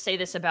used to say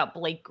this about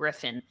Blake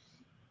Griffin.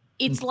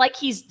 It's like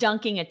he's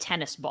dunking a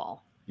tennis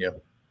ball.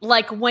 Yep.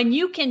 Like when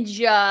you can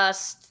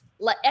just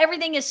 –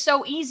 everything is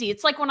so easy.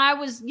 It's like when I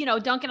was,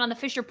 dunking on the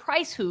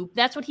Fisher-Price hoop.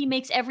 That's what he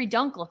makes every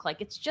dunk look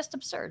like. It's just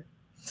absurd.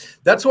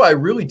 That's why I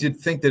really did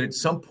think that at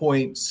some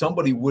point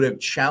somebody would have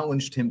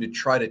challenged him to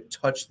try to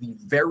touch the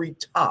very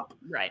top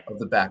of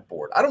the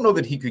backboard. I don't know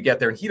that he could get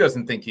there, and he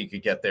doesn't think he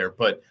could get there,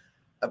 but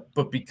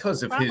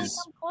because of his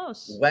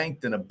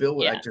length and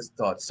ability, I just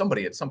thought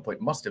somebody at some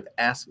point must have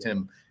asked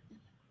him.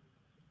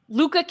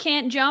 Luka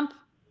can't jump.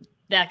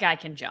 That guy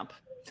can jump.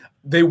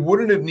 They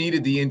wouldn't have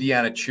needed the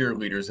Indiana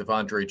cheerleaders if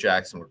Andre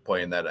Jackson were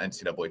playing that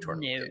NCAA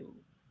tournament game.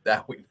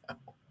 That we know.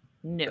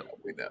 No.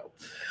 That we know.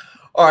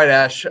 All right,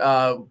 Ash.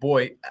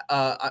 Boy,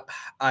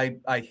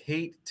 I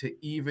hate to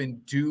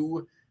even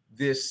do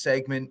this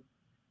segment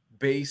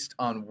based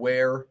on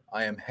where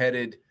I am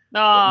headed.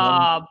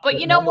 But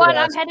you know what?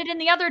 I'm headed in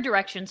the other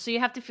direction, so you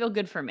have to feel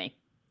good for me.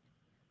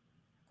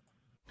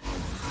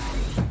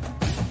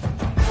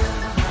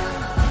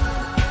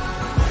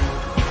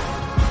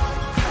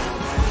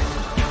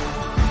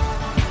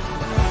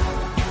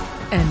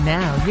 And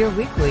now your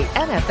weekly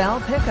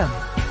NFL Pick'em,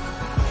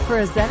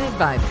 presented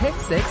by Pick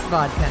Six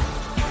Vodka.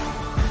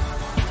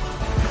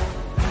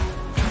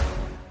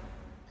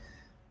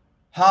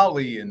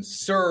 Holly and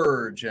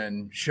Serge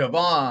and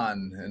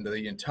Siobhan and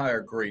the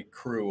entire great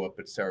crew up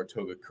at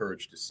Saratoga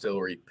Courage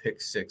Distillery, Pick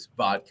Six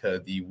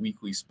Vodka, the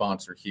weekly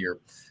sponsor here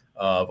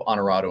of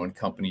Honorado and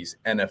Company's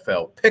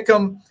NFL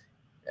Pick'em.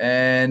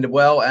 And,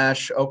 well,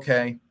 Ash,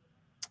 okay,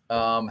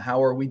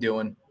 how are we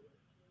doing?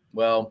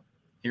 Well,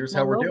 here's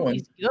how we're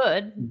doing.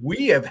 Good.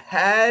 We have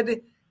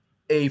had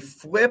a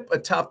flip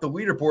atop the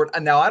leaderboard.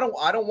 And now I don't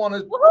want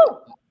to.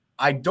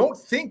 I don't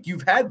think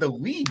you've had the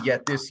lead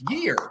yet this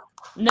year.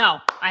 No,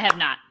 I have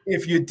not.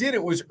 If you did,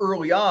 it was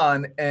early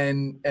on,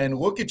 and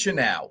look at you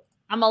now.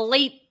 I'm a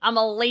late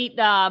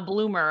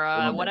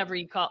bloomer, whatever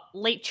you call it,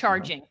 late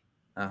charging.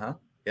 Yeah.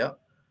 Yeah.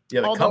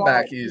 The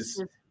comeback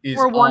is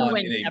we're one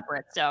win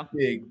separate, so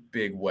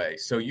big way.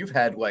 So you've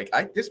had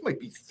this might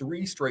be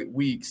 3 straight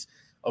weeks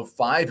of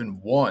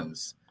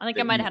 5-1s. I think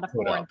I might have had a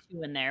 4-2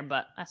 in there,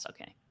 but that's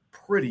okay.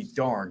 Pretty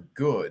darn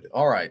good.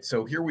 All right,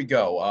 so here we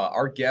go.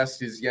 Our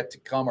guest is yet to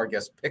come, our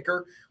guest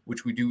picker,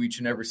 which we do each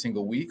and every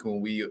single week when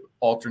we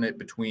alternate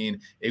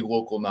between a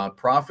local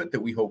nonprofit that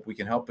we hope we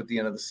can help at the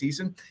end of the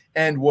season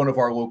and one of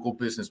our local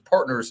business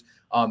partners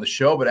on the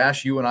show. But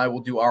Ash, you and I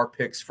will do our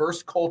picks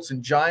first. Colts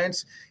and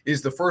Giants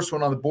is the first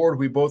one on the board.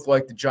 We both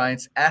like the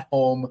Giants at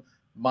home,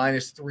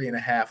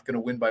 -3.5, going to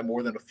win by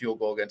more than a field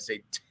goal against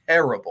a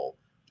terrible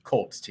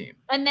Colts team.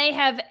 And they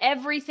have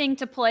everything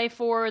to play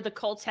for. The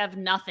Colts have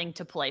nothing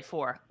to play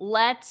for.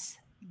 Let's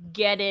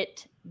get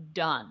it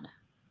done.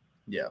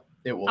 Yeah,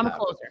 it will. I'm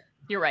happen. A closer.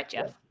 You're right,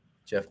 Jeff. Yeah.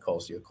 Jeff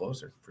calls you a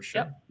closer for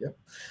sure.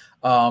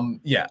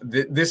 Yep.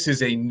 This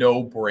is a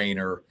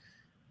no-brainer.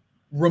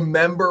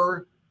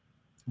 Remember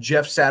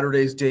Jeff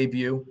Saturday's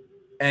debut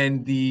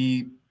and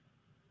the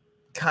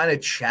kind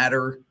of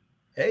chatter.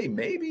 Hey,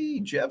 maybe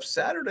Jeff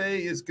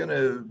Saturday is going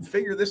to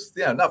figure this,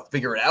 not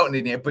figure it out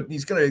in the end, but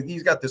he's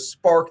got this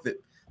spark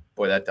that,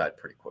 boy, that died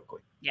pretty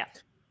quickly. Yeah.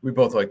 We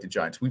both like the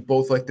Giants. We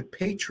both like the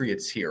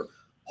Patriots here.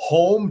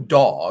 Home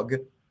dog,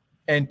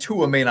 and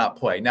Tua may not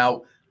play.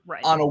 Now,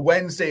 on a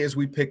Wednesday as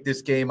we picked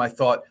this game, I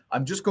thought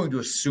I'm just going to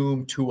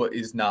assume Tua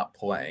is not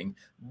playing,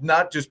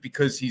 not just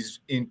because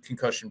he's in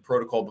concussion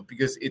protocol, but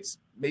because it's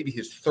maybe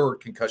his 3rd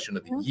concussion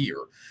of the year.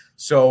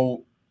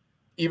 So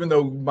even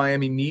though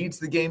Miami needs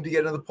the game to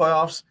get into the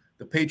playoffs,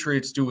 the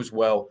Patriots do as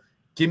well.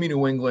 Give me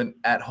New England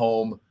at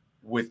home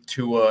with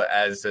Tua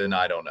as an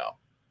I don't know.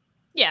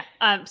 Yeah,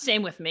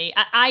 same with me.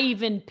 I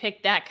even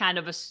picked that kind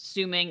of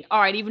assuming,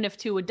 all right, even if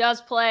Tua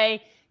does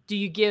play, do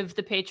you give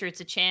the Patriots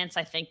a chance?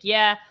 I think,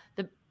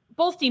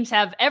 both teams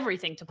have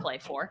everything to play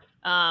for,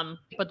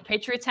 but the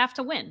Patriots have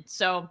to win.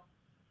 So,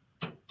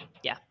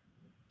 yeah.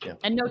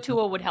 And no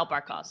Tua would help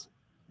our cause.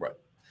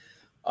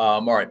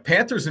 All right,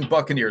 Panthers and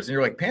Buccaneers. And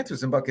you're like,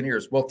 Panthers and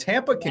Buccaneers. Well,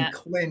 Tampa can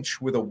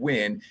clinch with a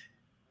win.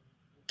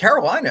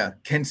 Carolina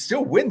can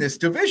still win this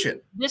division.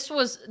 This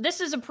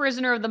is a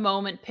prisoner of the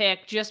moment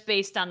pick just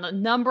based on the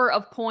number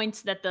of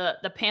points that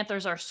the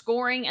Panthers are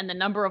scoring and the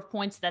number of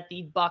points that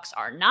the Bucs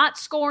are not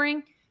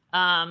scoring.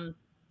 I'm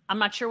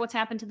not sure what's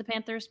happened to the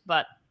Panthers,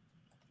 but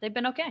they've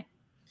been okay.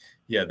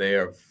 Yeah, they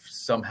have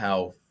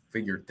somehow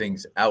figured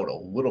things out a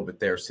little bit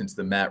there since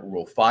the Matt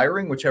Rule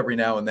firing, which every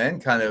now and then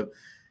kind of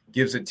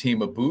gives a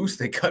team a boost.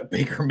 They cut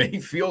Baker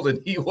Mayfield, and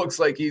he looks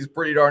like he's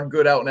pretty darn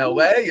good out in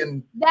L.A.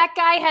 And that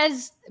guy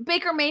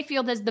Baker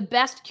Mayfield has the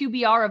best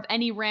QBR of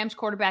any Rams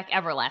quarterback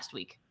ever last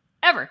week.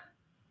 Ever.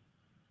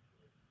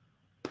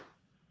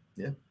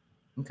 Yeah.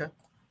 Okay.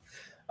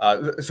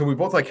 So we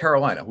both like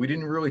Carolina. We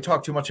didn't really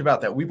talk too much about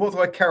that. We both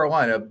like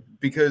Carolina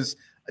because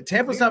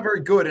Tampa's not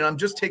very good, and I'm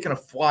just taking a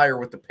flyer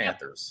with the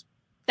Panthers.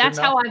 That's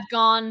how I've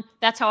gone.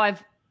 That's how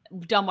I've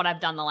done what I've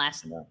done the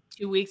last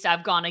 2 weeks.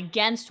 I've gone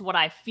against what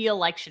I feel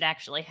like should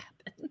actually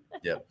happen.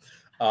 Yeah.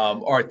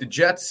 All right. The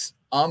Jets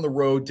on the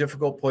road,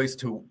 difficult place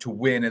to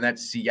win, and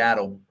that's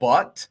Seattle.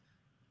 But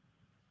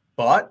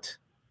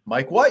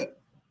Mike White.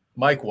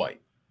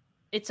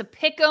 It's a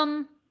pick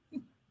 'em.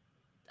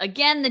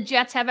 Again, the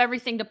Jets have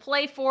everything to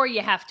play for.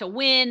 You have to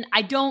win.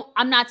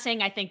 I'm not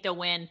saying I think they'll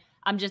win.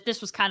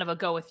 This was kind of a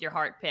go with your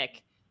heart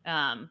pick.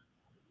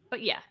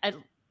 But yeah,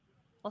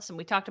 listen,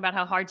 we talked about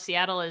how hard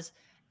Seattle is.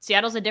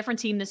 Seattle's a different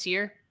team this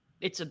year.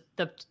 It's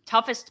the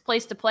toughest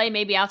place to play,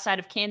 maybe outside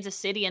of Kansas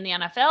City in the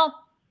NFL,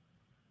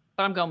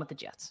 but I'm going with the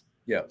Jets.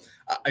 Yeah.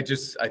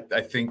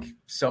 I think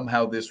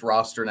somehow this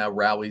roster now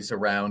rallies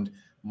around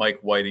Mike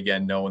White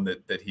again, knowing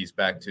that he's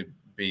back to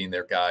being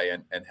their guy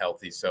and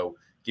healthy. So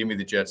give me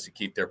the Jets to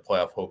keep their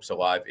playoff hopes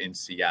alive in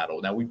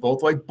Seattle. Now, we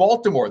both like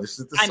Baltimore. This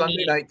is the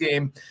Sunday night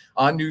game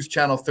on News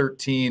Channel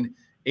 13,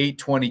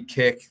 8:20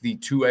 kick, the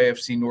two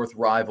AFC North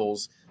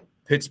rivals,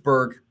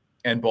 Pittsburgh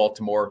and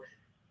Baltimore.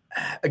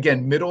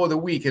 Again, middle of the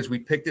week as we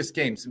pick this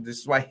game. So this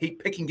is why I hate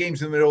picking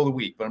games in the middle of the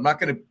week, but I'm not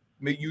going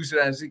to use it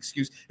as an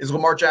excuse. Is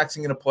Lamar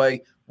Jackson going to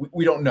play?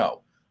 We don't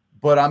know,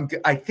 but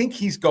I think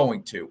he's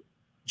going to.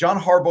 John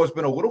Harbaugh has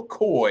been a little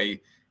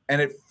coy,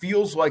 and it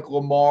feels like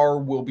Lamar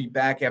will be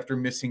back after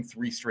missing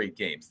 3 straight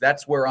games.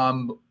 That's where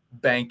I'm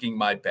banking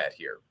my bet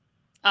here.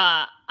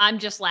 I'm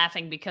just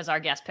laughing because our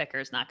guest picker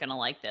is not going to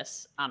like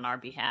this on our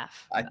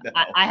behalf.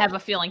 I have a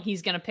feeling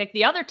he's going to pick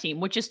the other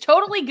team, which is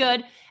totally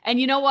good. And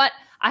you know what?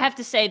 I have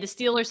to say the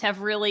Steelers have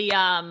really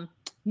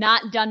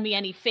not done me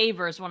any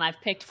favors when I've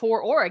picked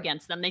for or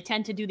against them. They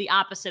tend to do the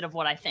opposite of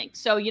what I think.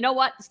 So you know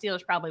what? The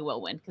Steelers probably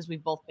will win because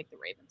we've both picked the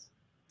Ravens.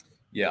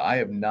 Yeah, I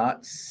have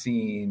not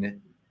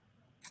seen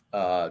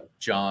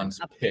John's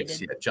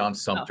picks yet. John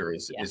Sumter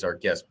is our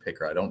guest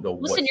picker. I don't know.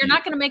 Listen, you're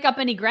not going to make up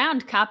any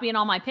ground copying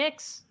all my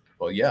picks.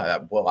 Well, yeah.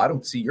 Well, I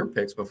don't see your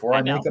picks before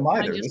I make them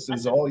either. This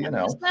is all, you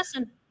know. Just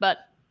messing, but.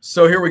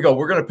 So here we go.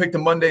 We're going to pick the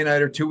Monday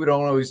nighter too. We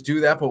don't always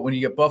do that, but when you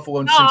get Buffalo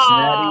and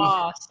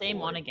Cincinnati. Same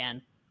one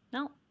again.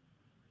 No.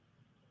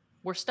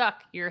 We're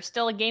stuck. You're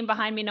still a game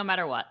behind me no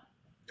matter what.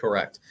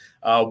 Correct.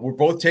 We're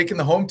both taking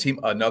the home team,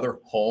 another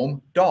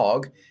home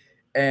dog,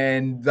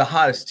 and the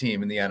hottest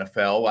team in the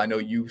NFL. I know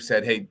you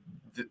said, hey,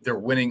 they're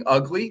winning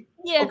ugly.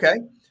 Yeah. Okay.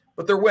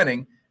 But they're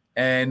winning.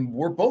 And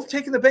we're both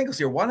taking the Bengals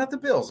here. Why not the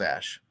Bills,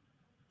 Ash?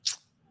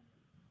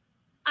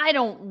 I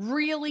don't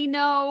really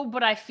know,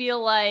 but I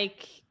feel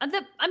like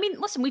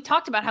listen, we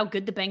talked about how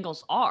good the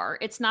Bengals are.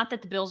 It's not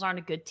that the Bills aren't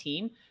a good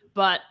team,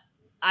 but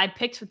I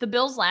picked the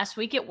Bills last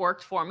week. It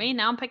worked for me.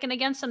 Now I'm picking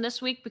against them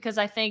this week because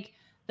I think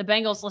the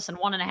Bengals,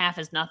 1.5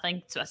 is nothing.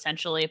 It's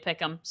essentially a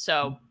pick 'em.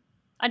 So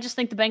I just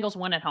think the Bengals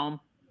win at home.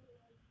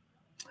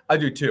 I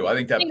do too. I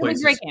think that place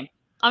is a great game.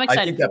 I'm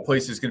excited. I think that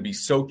place is going to be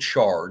so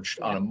charged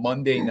on a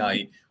Monday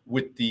night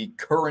with the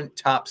current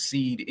top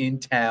seed in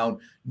town,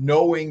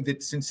 knowing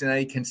that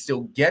Cincinnati can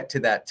still get to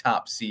that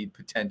top seed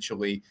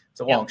potentially.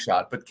 It's a long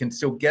shot, but can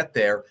still get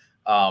there.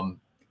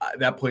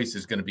 That place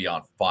is going to be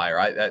on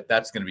fire.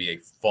 That's going to be a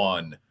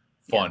fun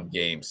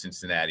game,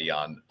 Cincinnati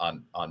on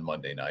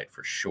Monday night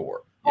for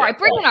sure. All right,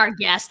 bring in our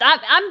guest.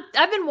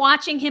 I've been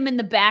watching him in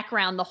the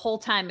background the whole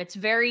time. It's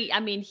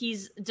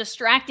he's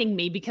distracting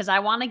me because I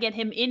want to get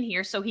him in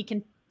here so he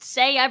can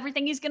say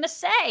everything he's going to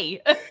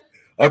say.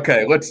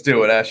 Okay, let's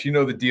do it, Ash. You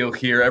know the deal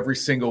here. Every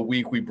single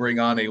week we bring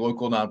on a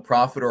local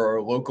nonprofit or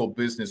a local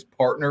business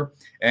partner.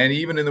 And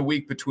even in the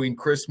week between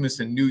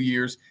Christmas and New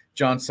Year's,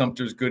 John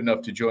Sumter is good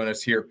enough to join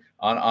us here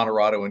on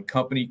Honorado and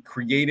Company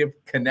Creative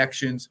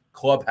Connections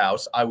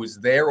Clubhouse. I was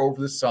there over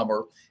the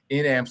summer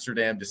in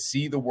Amsterdam to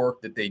see the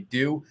work that they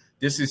do.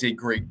 This is a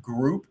great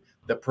group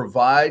that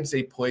provides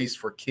a place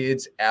for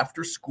kids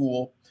after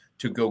school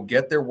to go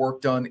get their work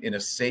done in a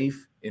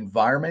safe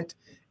environment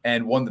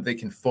and one that they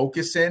can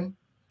focus in.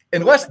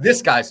 Unless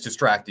this guy's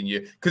distracting you,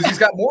 because he's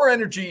got more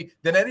energy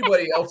than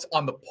anybody else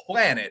on the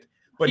planet,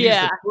 but he's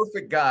the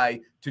perfect guy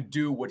to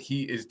do what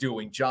he is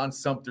doing. John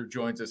Sumter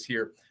joins us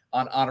here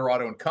on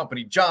Honorado and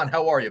Company. John,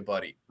 how are you,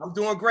 buddy? I'm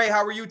doing great.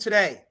 How are you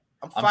today?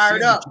 I'm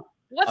fired up.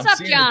 What's up,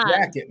 John? The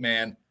jacket,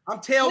 man. I'm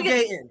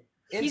tailgating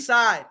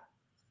inside.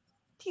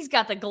 He's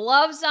got the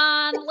gloves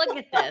on. Look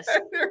at this.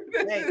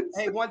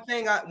 Hey, one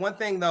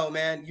thing though,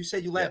 man. You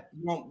said you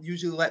don't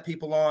usually let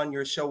people on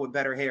your show with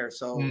better hair.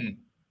 So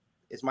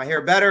is my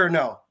hair better or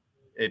no?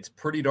 It's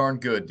pretty darn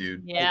good,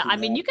 dude. Yeah, I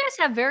mean, you guys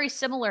have very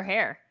similar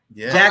hair.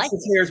 Yeah,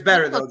 Jackson's hair is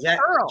better though.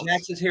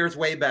 Jackson's hair is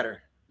way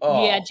better.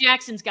 Oh. Yeah,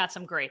 Jackson's got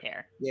some great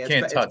hair. Yeah,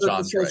 can't touch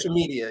on social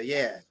media.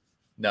 Yeah.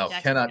 No,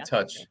 cannot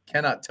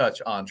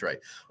touch Andre.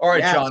 All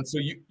right, John. So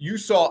you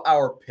saw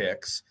our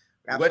picks.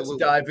 Absolutely. Let's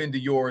dive into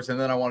yours, and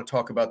then I want to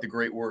talk about the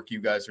great work you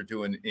guys are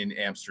doing in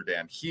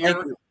Amsterdam.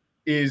 Here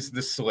is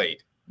the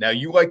slate. Now,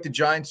 you like the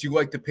Giants, you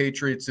like the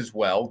Patriots as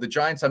well. The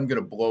Giants I'm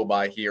going to blow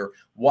by here.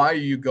 Why are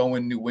you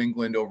going New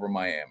England over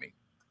Miami?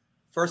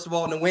 First of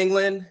all, New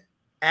England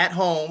at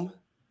home,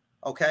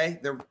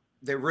 okay?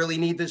 They really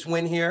need this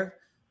win here.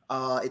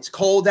 It's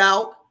cold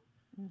out.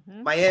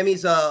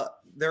 Miami's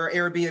they're an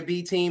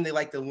Airbnb team. They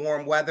like the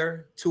warm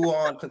weather. 2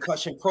 on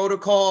concussion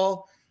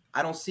protocol.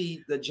 I don't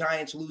see the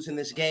Giants losing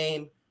this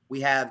game. We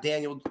have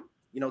Daniel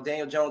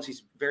Jones.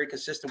 He's very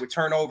consistent with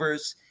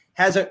turnovers.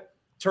 Hasn't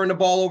turned the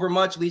ball over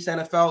much, least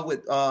NFL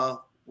with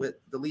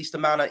the least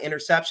amount of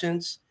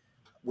interceptions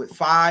with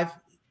 5.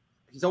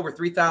 He's over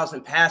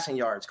 3,000 passing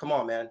yards. Come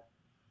on, man.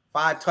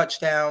 5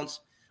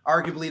 touchdowns,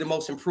 arguably the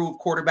most improved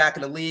quarterback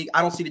in the league.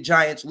 I don't see the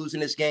Giants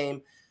losing this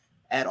game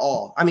at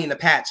all. I mean, the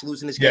Pats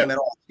losing this game at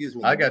all. Excuse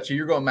me. I got you.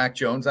 You're going Mac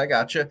Jones. I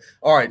got you.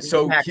 All right.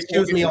 So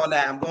excuse me on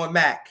that. I'm going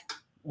Mac.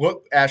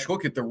 Look, Ash,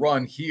 look at the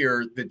run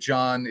here that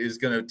John is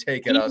going to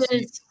take at us.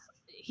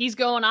 He's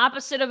going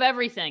opposite of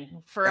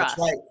everything for us.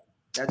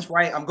 That's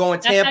right. I'm going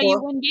Tampa. That's how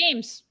you win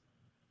games.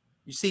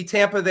 You see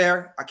Tampa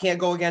there. I can't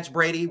go against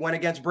Brady. Went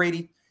against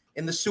Brady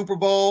in the Super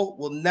Bowl.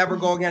 We'll never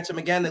go against him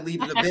again. They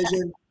lead the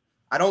division.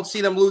 I don't see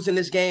them losing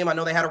this game. I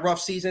know they had a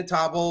rough season,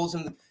 Todd Bowles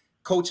and the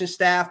coaching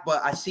staff, but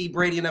I see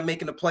Brady and them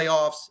making the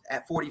playoffs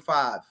at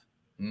 45.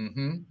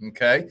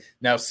 Okay.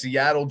 Now,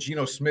 Seattle,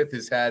 Geno Smith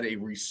has had a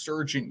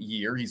resurgent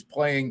year. He's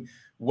playing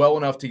well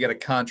enough to get a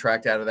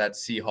contract out of that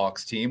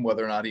Seahawks team.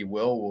 Whether or not he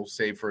will, we'll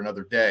save for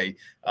another day.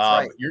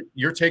 Right.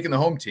 You're taking the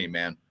home team,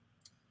 man.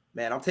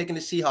 Man, I'm taking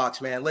the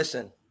Seahawks, man.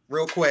 Listen,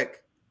 real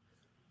quick.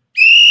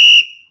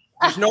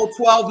 There's no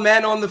 12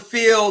 men on the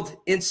field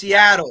in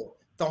Seattle.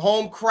 The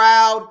home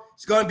crowd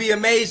is going to be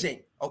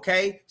amazing,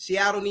 okay?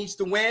 Seattle needs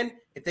to win.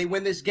 If they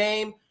win this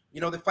game,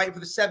 they're fighting for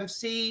the 7th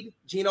seed.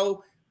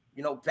 Geno,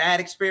 bad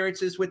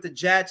experiences with the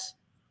Jets,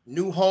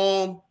 new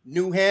home,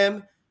 new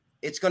him.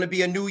 It's going to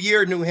be a new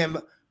year, new him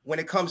when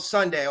it comes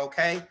Sunday,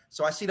 okay?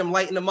 So I see them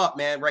lighting them up,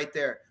 man, right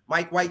there.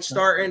 Mike White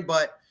starting,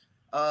 but,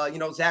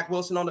 Zach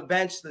Wilson on the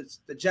bench.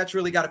 The Jets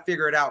really got to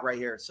figure it out right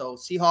here. So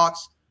Seahawks,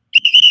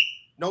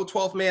 no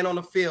 12th man on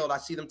the field. I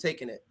see them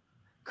taking it.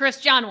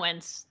 Chris, John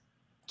wins.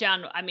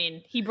 John, I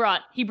mean, he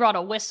brought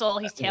a whistle.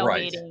 He's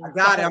tailgating. I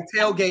got it. I'm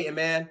tailgating,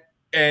 man.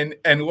 And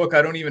look,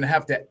 I don't even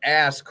have to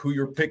ask who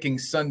you're picking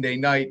Sunday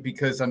night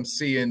because I'm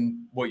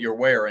seeing what you're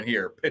wearing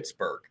here,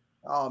 Pittsburgh.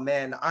 Oh,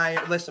 man.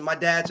 Listen, my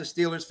dad's a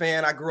Steelers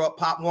fan. I grew up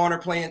Pop Warner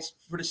playing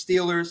for the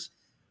Steelers.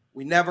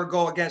 We never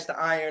go against the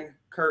Iron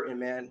Curtain,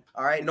 man.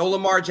 All right. No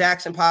Lamar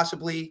Jackson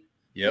possibly.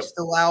 Yep. He's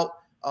still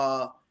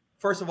out.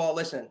 First of all,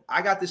 listen,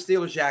 I got the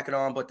Steelers jacket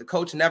on, but the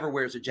coach never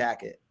wears a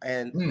jacket.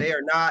 And they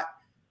are not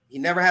 – he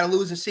never had a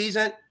losing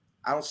season.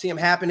 I don't see him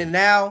happening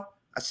now.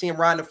 I see him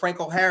riding to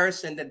Franco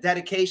Harris and the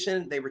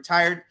dedication. They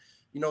retired,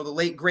 the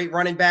late, great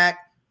running back.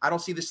 I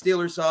don't see the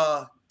Steelers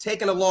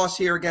taking a loss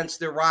here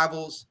against their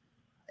rivals.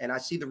 And I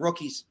see the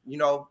rookies,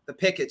 the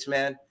Pickets,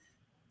 man.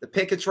 The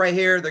Pickets right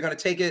here, they're going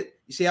to take it.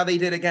 You see how they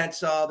did against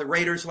the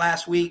Raiders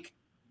last week?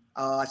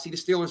 I see the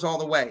Steelers all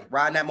the way,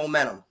 riding that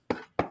momentum.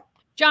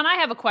 John, I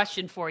have a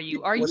question for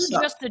you. Are you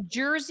just a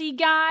jersey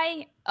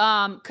guy?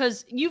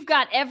 Because you've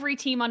got every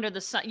team under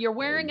the sun. You're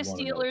wearing a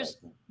Steelers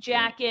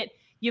jacket.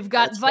 You've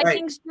got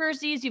Vikings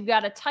jerseys. You've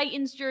got a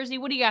Titans jersey.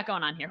 What do you got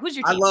going on here? Who's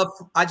your team?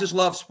 I just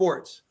love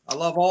sports. I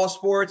love all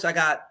sports. I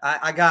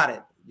got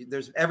it.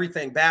 There's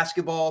everything: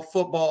 basketball,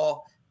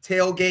 football,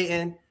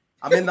 tailgating.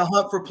 I'm in the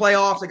hunt for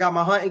playoffs. I got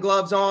my hunting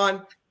gloves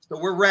on, so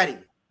we're ready.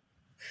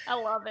 I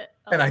love it.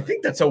 And I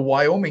think that's a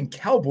Wyoming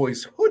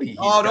Cowboys hoodie.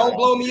 Don't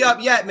blow me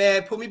up yet,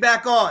 man. Put me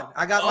back on.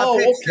 I got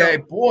my picks. Okay,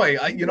 boy.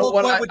 You know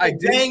what? I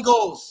did.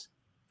 Bengals.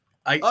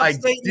 I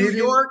did New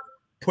York.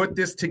 Put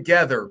this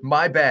together.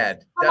 My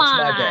bad. That's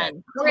my bad.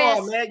 Come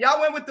on, man. Y'all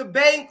went with the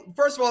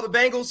First of all, the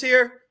Bengals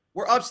here.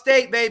 We're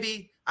upstate,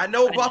 baby. I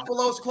know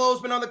Buffalo's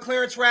clothes been on the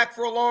clearance rack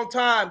for a long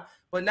time,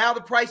 but now the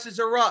prices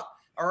are up.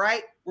 All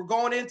right. We're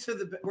going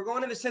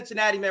into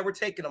Cincinnati, man. We're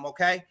taking them.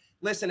 Okay.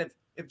 Listen,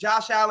 if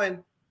Josh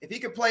Allen, if he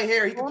could play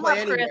here, he can play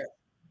anywhere. Chris.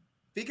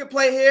 If he could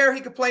play here, he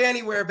could play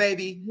anywhere,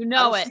 baby. You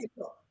know it.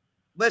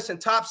 Listen,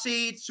 top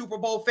seed, Super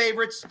Bowl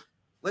favorites.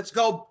 Let's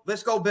go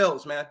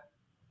Bills, man.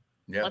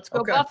 Yeah. Let's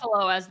go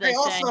Buffalo, as they say.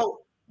 Also,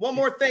 one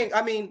more thing.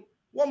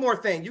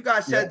 You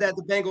guys said that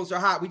the Bengals are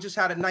hot. We just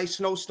had a nice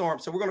snowstorm,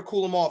 so we're going to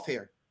cool them off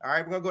here. All right,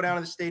 we're going to go down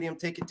to the stadium,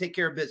 take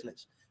care of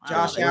business.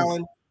 Josh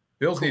Allen.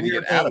 Bills need to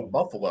get out of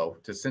Buffalo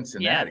to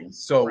Cincinnati. Yeah,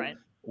 so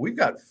we've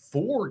got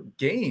 4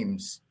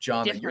 games,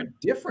 John, that you're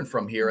different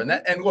from here.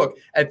 And look,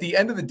 at the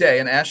end of the day,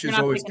 and Ash is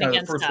always kind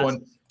of the first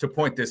one to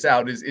point this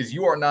out, is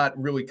you are not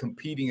really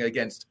competing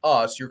against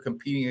us. You're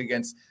competing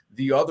against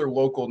the other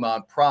local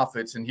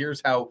nonprofits. And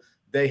here's how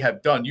they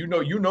have done. You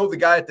know the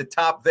guy at the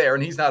top there,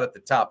 and he's not at the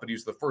top, but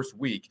he's the first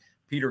week,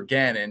 Peter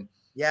Gannon.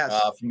 Yes.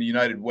 From the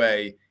United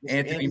Way,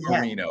 Anthony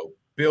Marino,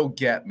 Bill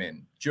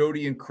Getman,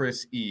 Jody and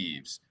Chris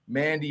Eves,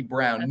 Mandy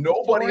Brown. That's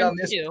nobody on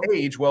this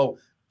page. Well,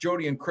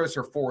 Jody and Chris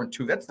are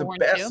 4-2. That's the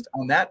best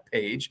on that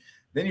page.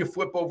 Then you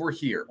flip over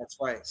here. That's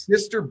right.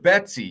 Sister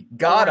Betsy,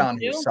 God on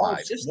his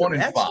side,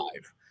 1-5.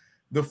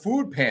 The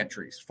Food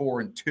Pantries,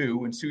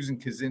 4-2, and Susan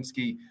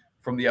Kaczynski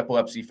from the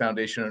Epilepsy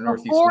Foundation in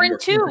Northeast New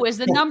York. 4-2 is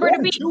the number to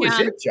beat. 4-2 is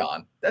it,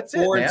 John? That's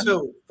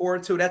 4-2.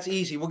 4-2. That's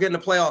easy. We'll get in the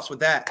playoffs with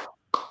that.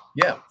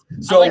 Yeah.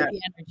 So I like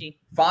the energy.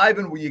 5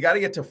 and you got to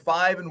get to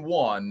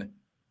 5-1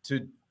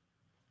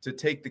 to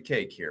take the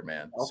cake here,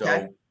 man. Okay.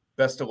 So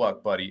best of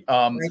luck, buddy.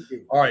 All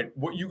right.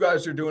 What you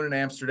guys are doing in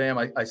Amsterdam,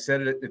 I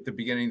said it at the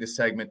beginning of the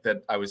segment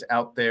that I was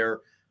out there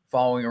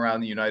following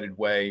around the United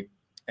Way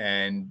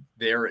and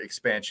their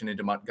expansion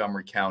into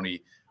Montgomery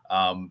County.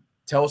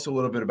 Tell us a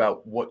little bit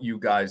about what you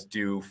guys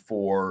do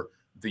for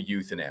the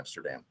youth in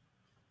Amsterdam.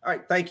 All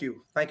right. Thank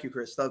you. Thank you,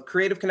 Chris. The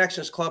Creative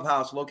Connections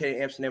Clubhouse located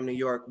in Amsterdam, New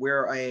York.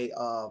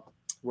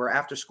 We're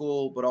after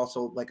school, but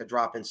also like a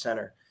drop-in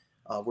center.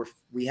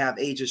 We have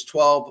ages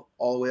 12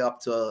 all the way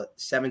up to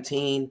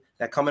 17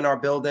 that come in our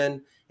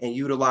building and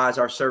utilize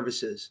our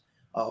services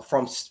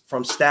from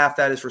staff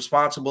that is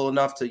responsible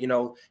enough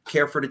to,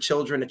 care for the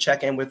children, to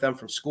check in with them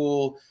from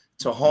school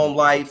to home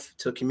life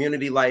to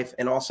community life.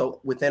 And also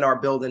within our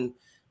building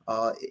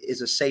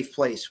is a safe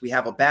place. We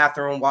have a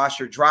bathroom,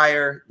 washer,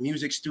 dryer,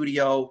 music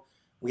studio.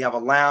 We have a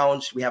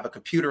lounge. We have a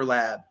computer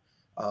lab.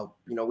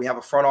 We have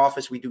a front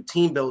office. We do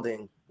team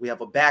building. We have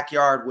a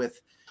backyard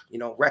with,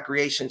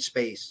 recreation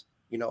space.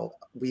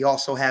 We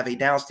also have a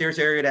downstairs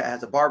area that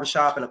has a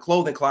barbershop and a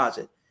clothing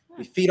closet.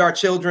 We feed our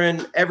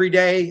children every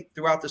day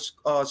throughout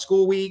the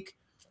school week.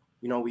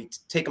 We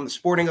take them to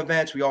sporting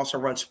events. We also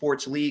run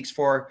sports leagues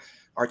for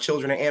our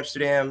children in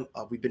Amsterdam.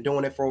 We've been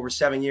doing it for over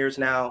 7 years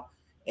now.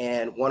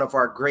 And one of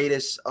our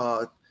greatest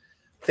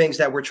things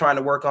that we're trying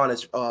to work on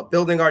is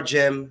building our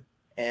gym.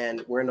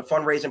 And we're in the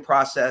fundraising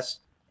process.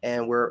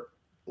 And we're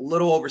a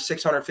little over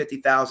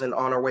 $650,000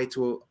 on our way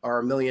to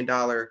our $1 million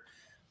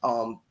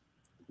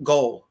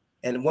goal.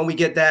 And when we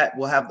get that,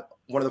 we'll have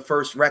one of the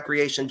first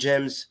recreation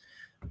gyms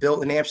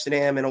built in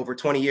Amsterdam in over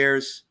 20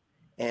 years.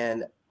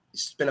 And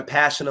it's been a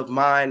passion of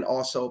mine,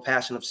 also a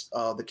passion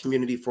of the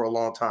community for a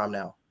long time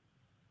now.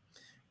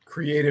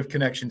 Creative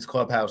Connections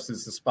Clubhouse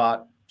is the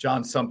spot.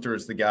 John Sumter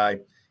is the guy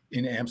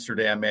in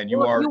Amsterdam, man. You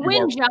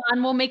win,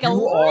 John. We'll make a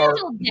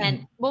little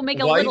dent. We'll make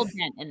a little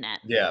dent in that.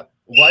 Yeah.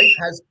 Life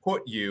has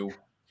put you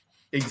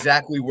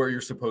exactly where you're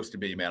supposed to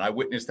be, man. I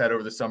witnessed that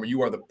over the summer.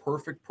 You are the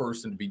perfect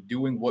person to be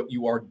doing what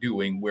you are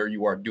doing, where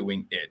you are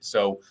doing it.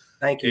 So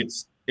thank you.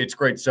 It's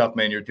great stuff,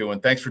 man, you're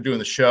doing. Thanks for doing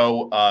the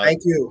show.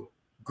 Thank you.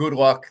 Good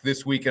luck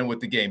this weekend with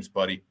the games,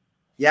 buddy.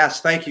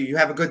 Yes, thank you. You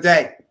have a good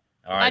day.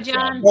 All right, bye,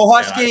 John. Go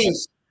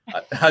Huskies.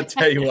 I'll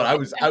tell you what, I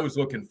was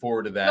looking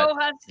forward to that. Go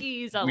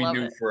Huskies. We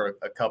knew for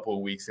a couple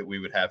of weeks that we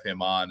would have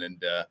him on,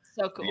 and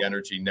so cool. The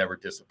energy never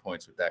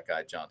disappoints with that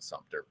guy, John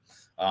Sumter.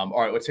 All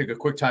right, let's take a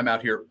quick time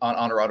out here on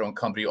Honor Auto and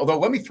Company. Although,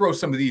 let me throw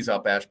some of these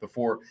up, Ash,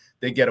 before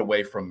they get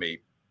away from me.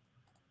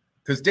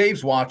 Because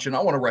Dave's watching. I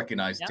want to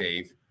recognize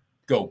Dave.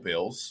 Go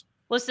Bills.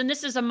 Listen,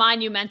 this is a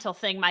monumental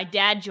thing. My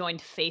dad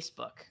joined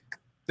Facebook.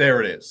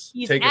 There it is.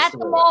 He's at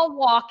the mall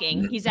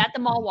walking. He's at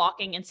the mall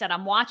walking and said,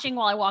 I'm watching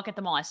while I walk at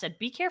the mall. I said,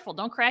 be careful.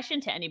 Don't crash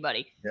into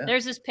anybody. Yeah.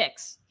 There's his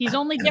picks. He's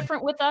only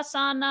different with us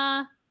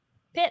on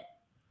Pitt.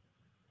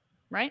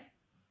 Right?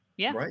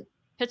 Yeah. Right.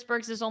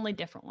 Pittsburgh's his only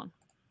different one.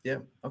 Yeah.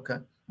 Okay.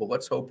 Well,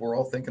 let's hope we're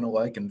all thinking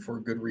alike and for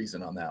a good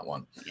reason on that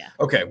one. Yeah.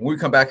 Okay. When we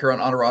come back here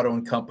on Honor Auto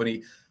and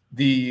Company,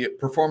 the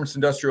Performance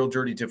Industrial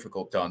Dirty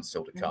Difficult Done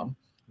still to come.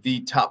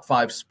 The top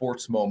 5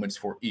 sports moments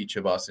for each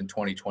of us in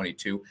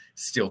 2022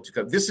 still to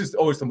come. This is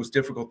always the most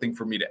difficult thing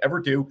for me to ever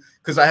do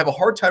because I have a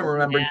hard time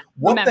remembering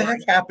what the heck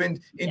happened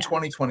in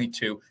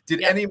 2022.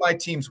 Did any of my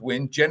teams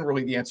win?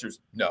 Generally, the answer is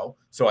no.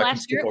 So I can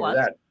skip over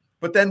that.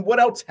 But then what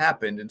else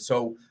happened? And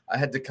so I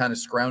had to kind of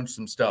scrounge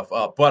some stuff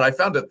up. But I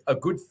found a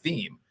good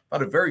theme,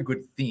 found a very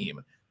good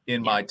theme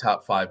in my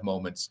top 5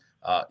 moments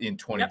in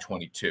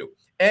 2022.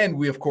 And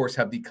we, of course,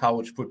 have the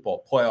college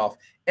football playoff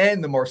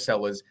and the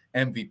Marcella's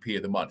MVP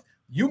of the month.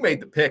 You made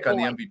the pick on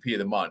the MVP of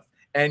the month,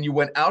 and you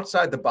went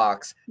outside the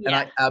box, and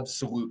I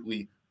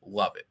absolutely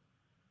love it.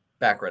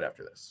 Back right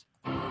after this.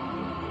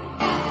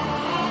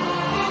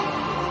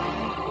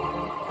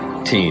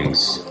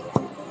 Teams,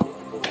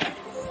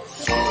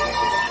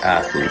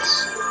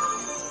 athletes,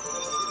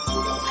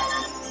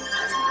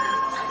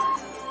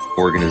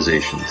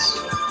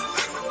 organizations.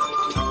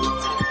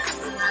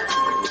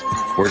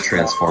 We're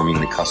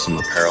transforming the custom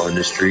apparel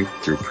industry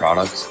through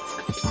product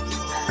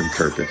and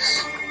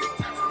purpose.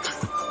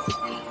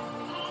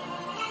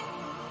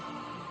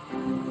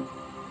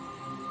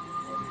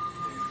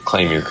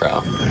 Claim your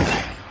crown.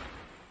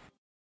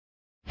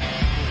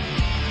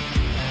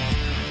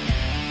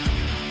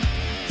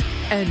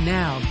 And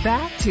now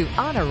back to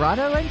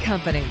Honorado and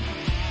Company.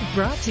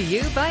 Brought to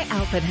you by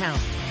Albany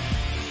House.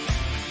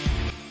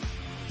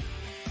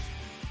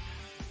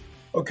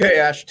 Okay,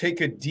 Ash,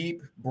 take a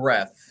deep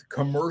breath.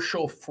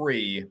 Commercial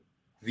free.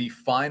 The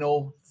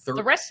final 13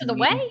 the rest of the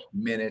way?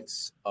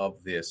 Minutes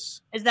of this.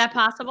 Is that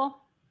possible?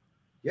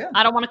 Yeah.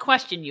 I don't want to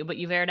question you, but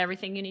you've aired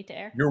everything you need to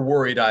air. You're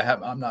worried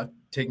I'm not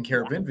taking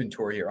care of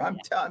inventory here. I'm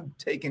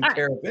taking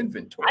care of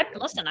inventory.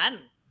 Listen,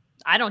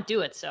 I don't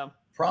do it, so.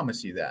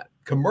 Promise you that.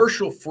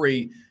 Commercial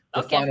free.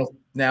 The final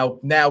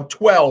now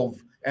 12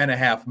 and a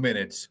half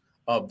minutes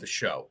of the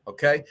show.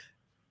 Okay.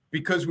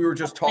 Because we were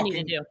just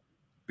talking.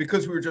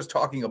 Because we were just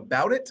talking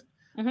about it.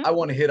 Mm-hmm. I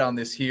want to hit on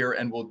this here,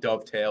 and we'll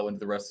dovetail into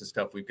the rest of the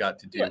stuff we've got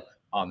to do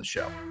on the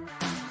show.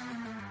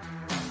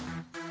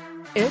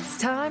 It's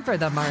time for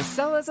the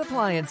Marcella's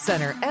Appliance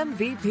Center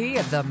MVP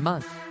of the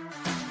month.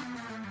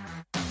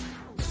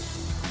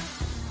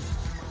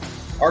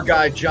 Our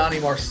guy, Johnny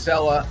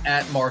Marcella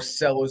at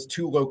Marcella's,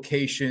 2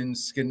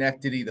 locations,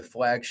 Schenectady, the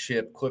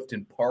flagship,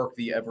 Clifton Park,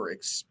 the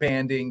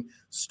ever-expanding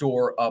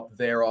store up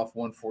there off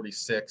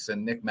 146,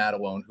 and Nick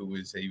Matalone, who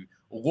is a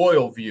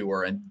loyal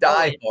viewer and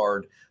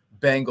diehard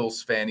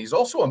Bengals fan. He's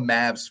also a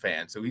Mavs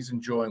fan, so he's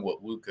enjoying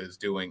what Luka is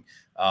doing,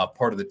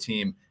 part of the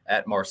team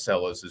at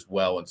Marcella's as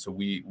well, and so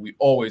we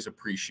always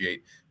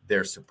appreciate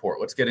their support.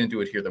 Let's get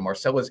into it here. The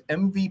Marcella's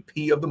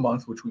MVP of the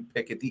month, which we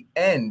pick at the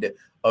end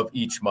of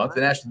each month.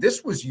 And Ashley,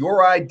 this was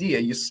your idea.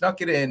 You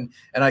snuck it in,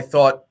 and I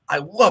thought, I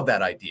love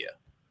that idea.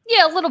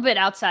 Yeah, a little bit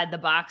outside the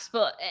box,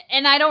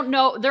 and I don't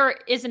know, there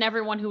isn't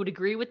everyone who would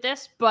agree with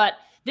this, but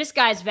this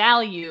guy's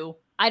value,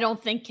 I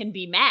don't think can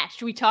be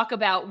matched. We talk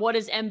about what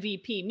does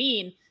MVP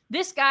mean.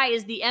 This guy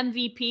is the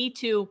MVP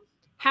to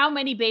how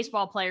many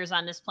baseball players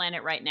on this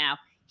planet right now?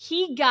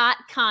 He got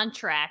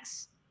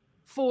contracts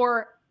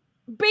for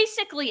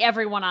basically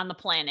everyone on the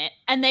planet,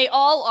 and they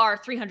all are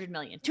 300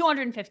 million,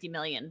 250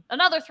 million,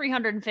 another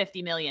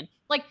 350 million.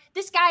 Like,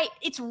 this guy,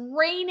 it's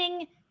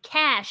raining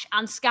cash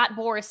on Scott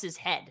Boris's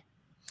head.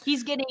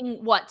 He's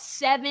getting what,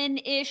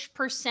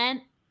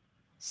 7-ish%,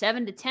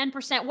 7 to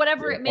 10%,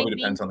 whatever it may be.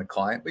 Depends on the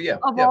client,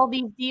 but all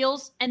these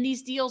deals, and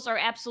these deals are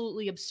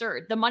absolutely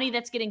absurd. The money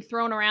that's getting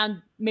thrown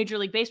around Major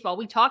League Baseball,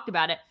 we talked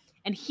about it,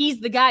 and he's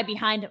the guy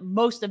behind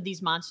most of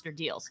these monster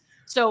deals.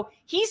 So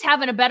he's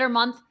having a better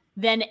month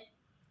than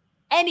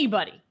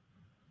anybody.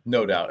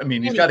 No doubt. I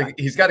mean,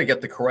 he's got to get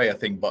the Correa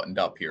thing buttoned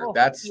up here.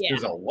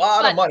 There's a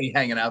lot of money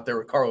hanging out there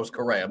with Carlos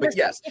Correa. But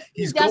yes,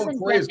 Correa's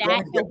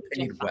going to get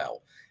paid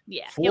well.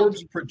 Yeah.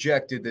 Forbes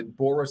projected that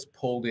Boris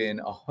pulled in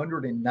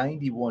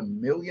 $191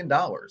 million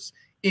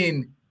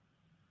in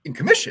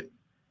commission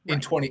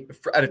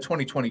out of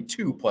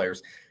 2022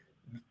 players.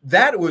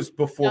 That was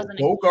before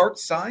Bogart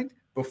signed,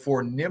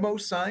 before Nimmo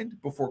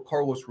signed, before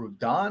Carlos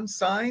Rodon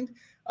signed,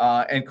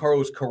 and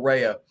Carlos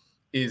Correa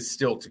is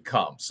still to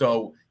come.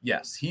 So,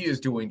 yes, he is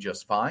doing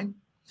just fine.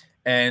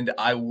 And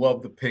I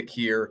love the pick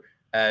here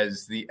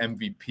as the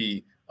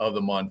MVP of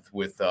the month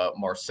with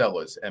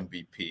Marcella's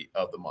MVP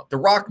of the month. The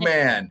Rock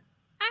Man.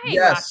 Hey,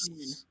 yes.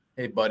 Rockman.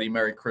 Hey, buddy.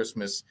 Merry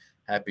Christmas.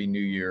 Happy New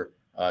Year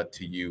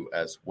to you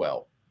as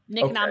well.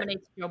 Nick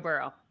nominates Joe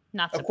Burrow.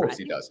 Not surprising. Of course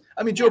he does.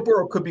 I mean, Joe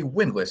Burrow could be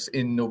winless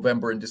in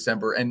November and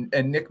December, and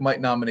Nick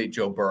might nominate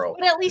Joe Burrow.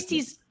 But at least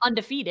he's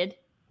undefeated.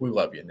 We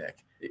love you,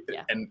 Nick.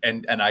 Yeah.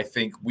 And I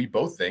think we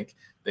both think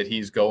that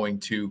he's going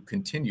to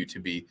continue to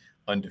be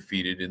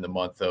undefeated in the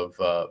month of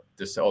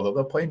December, although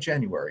they'll play in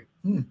January.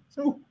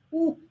 So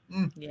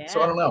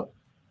I don't know.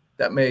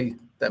 That may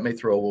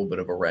throw a little bit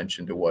of a wrench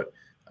into what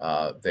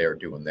they're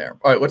doing there.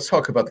 All right, let's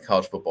talk about the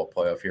college football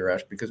playoff here,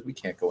 Ash, because we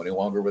can't go any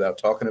longer without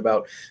talking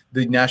about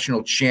the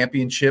national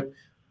championship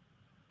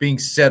being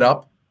set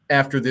up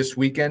after this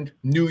weekend.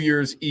 New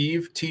Year's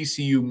Eve,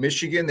 TCU,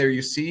 Michigan. There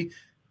you see.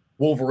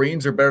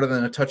 Wolverines are better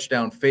than a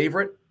touchdown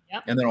favorite.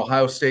 Yep. And then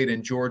Ohio State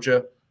and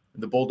Georgia,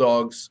 the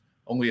Bulldogs,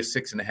 only a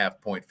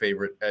 6.5-point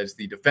favorite as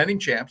the defending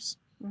champs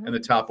and the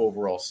top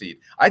overall seed.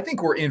 I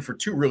think we're in for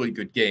 2 really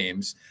good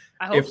games.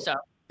 I hope so.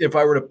 If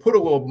I were to put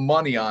a little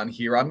money on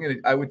here,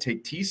 I would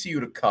take TCU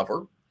to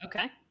cover.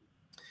 Okay.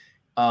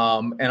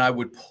 And I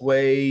would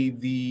play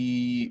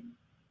the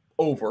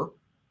over.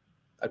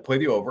 I'd play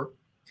the over.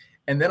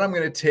 And then I'm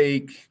going to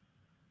take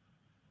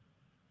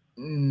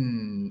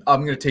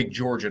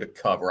Georgia to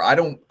cover. I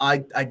don't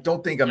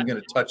think I'm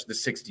going to touch the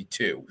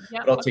 62,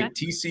 but I'll take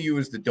TCU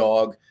as the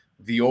dog,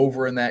 the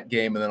over in that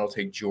game, and then I'll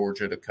take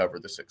Georgia to cover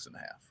the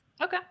 6.5.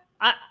 Okay.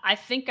 I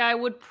think I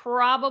would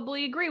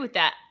probably agree with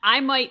that.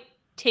 I might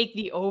take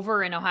the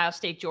over in Ohio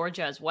State,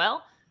 Georgia as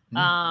well.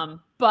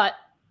 But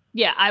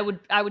yeah, I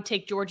would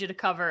take Georgia to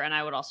cover, and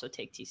I would also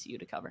take TCU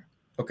to cover.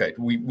 Okay.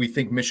 We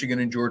think Michigan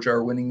and Georgia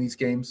are winning these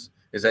games.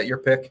 Is that your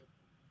pick?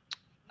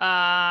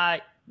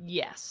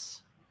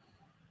 Yes.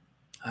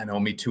 I know,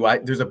 me too.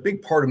 There's a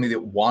big part of me that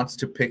wants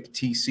to pick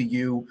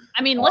TCU.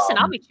 I mean, listen,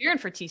 I'll be cheering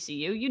for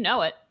TCU. You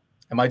know it.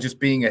 Am I just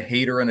being a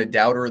hater and a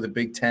doubter of the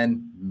Big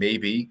Ten?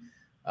 Maybe.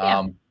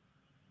 Yeah.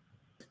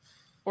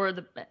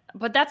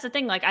 But that's the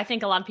thing. Like, I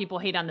think a lot of people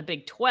hate on the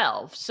Big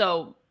 12.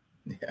 So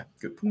Yeah,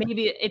 good point.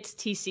 Maybe it's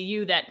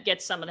TCU that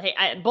gets some of the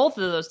hate. Both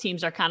of those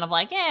teams are kind of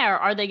like,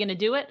 are they going to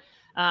do it?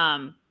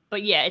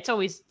 But yeah, it's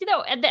always,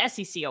 the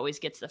SEC always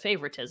gets the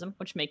favoritism,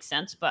 which makes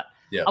sense. But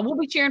we'll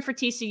be cheering for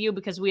TCU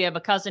because we have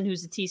a cousin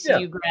who's a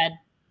TCU grad.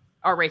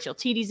 Our Rachel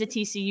Teedy's a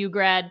TCU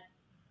grad.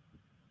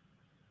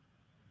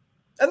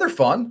 And they're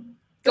fun.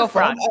 Go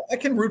Frogs. I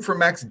can root for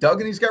Max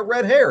Duggan. He's got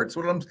red hair. It's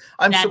what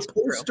I'm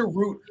supposed to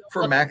root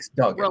for Max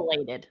Duggan.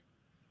 Related.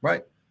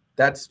 Right.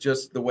 That's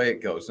just the way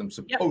it goes. I'm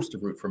supposed to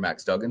root for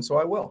Max Duggan, so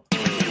I will.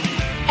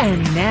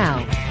 And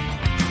now,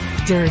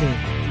 Dirty,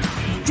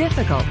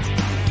 Difficult,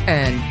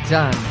 and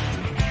Done.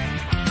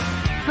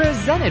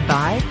 Presented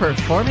by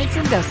Performance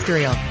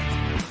Industrial.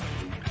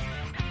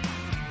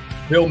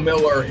 Bill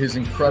Miller, his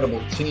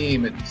incredible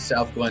team at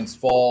South Glens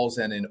Falls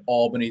and in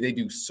Albany, they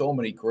do so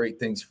many great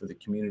things for the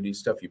community,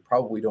 stuff you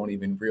probably don't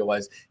even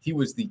realize. He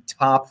was the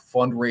top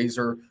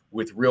fundraiser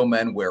with Real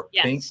Men Wear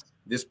Pink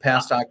this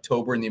past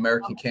October in the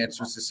American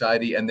Cancer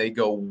Society, and they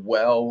go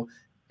well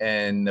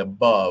and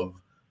above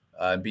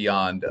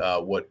beyond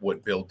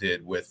what Bill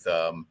did with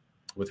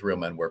Real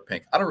Men Wear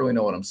Pink. I don't really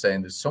know what I'm saying.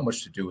 There's so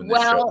much to do in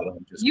this show.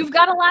 You've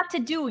got a lot to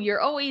do.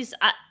 You're always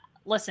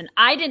listen,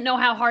 I didn't know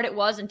how hard it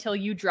was until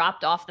you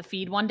dropped off the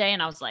feed one day,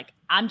 and I was like,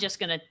 I'm just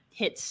going to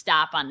hit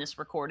stop on this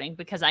recording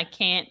because I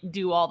can't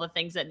do all the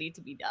things that need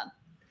to be done.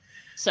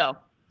 So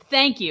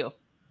thank you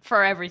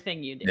for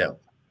everything you do. Yeah,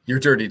 your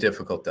Dirty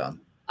Difficult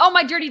done. Oh,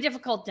 my Dirty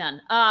Difficult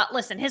done.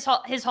 Listen, his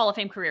Hall of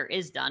Fame career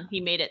is done.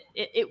 He made it.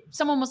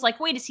 Someone was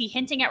like, wait, is he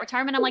hinting at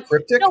retirement? I'm like,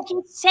 no,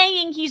 he's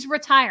saying he's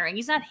retiring.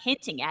 He's not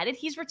hinting at it.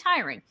 He's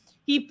retiring.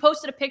 He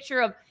posted a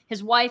picture of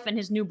his wife and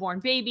his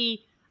newborn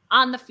baby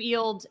on the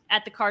field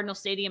at the Cardinal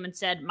Stadium and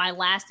said, my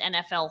last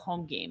NFL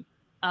home game.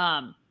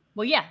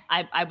 Well, yeah,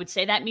 I would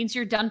say that means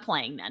you're done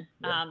playing then.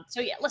 Yeah. So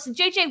yeah, listen,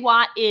 JJ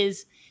Watt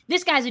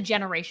this guy's a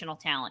generational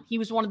talent. He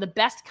was one of the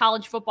best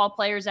college football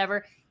players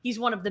ever. He's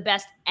one of the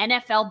best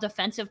NFL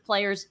defensive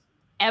players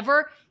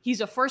ever.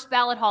 He's a first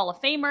ballot Hall of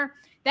Famer.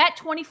 That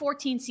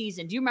 2014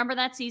 season, do you remember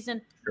that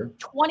season? Sure.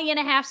 20 and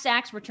a half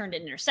sacks, returned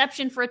an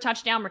interception for a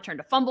touchdown,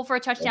 returned a fumble for a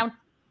touchdown. Yeah.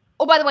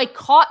 Oh, by the way,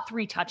 caught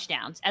 3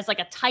 touchdowns as like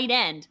a tight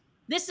end.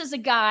 This is a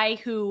guy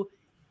who,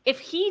 if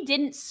he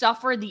didn't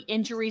suffer the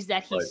injuries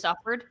that he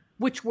suffered,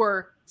 which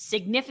were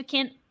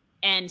significant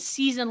and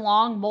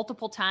season-long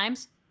multiple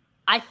times,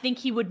 I think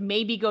he would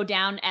maybe go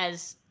down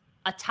as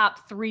a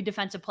top 3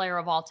 defensive player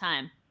of all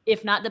time,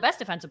 if not the best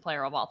defensive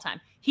player of all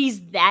time.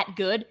 He's that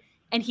good,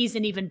 and he's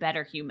an even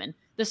better human.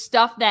 The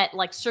stuff that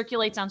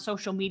circulates on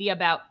social media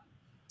about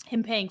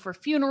him paying for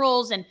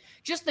funerals and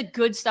just the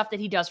good stuff that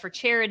he does for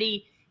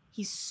charity,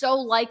 he's so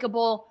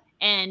likable,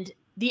 and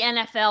the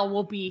NFL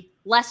will be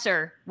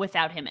lesser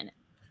without him in it.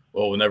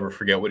 Well, we'll never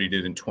forget what he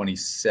did in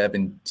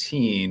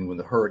 2017 when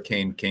the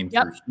hurricane came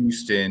through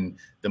Houston.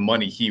 The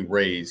money he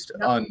raised,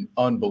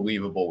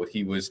 unbelievable.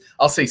 He was,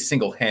 I'll say,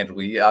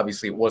 single-handedly.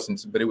 Obviously, it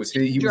wasn't, but he was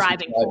the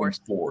driving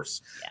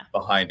force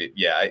behind it.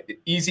 Yeah,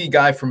 easy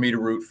guy for me to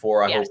root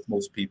for. I hope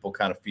most people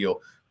kind of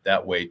feel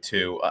that way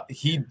too.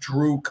 He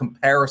drew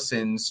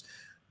comparisons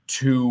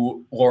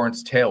to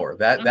Lawrence Taylor.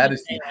 That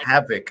is the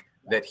havoc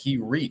that he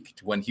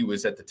wreaked when he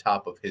was at the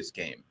top of his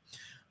game.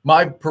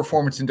 My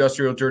Performance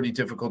Industrial Dirty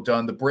Difficult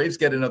done. The Braves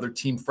get another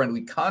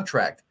team-friendly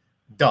contract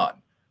done.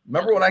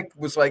 Remember when I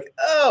was like,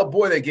 oh,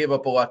 boy, they gave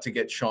up a lot to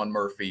get Sean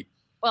Murphy.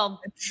 Well,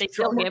 they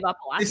still gave up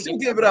a lot. They still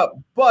gave it up,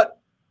 but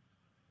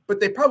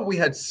they probably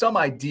had some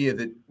idea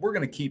that we're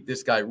going to keep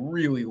this guy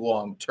really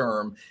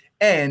long-term.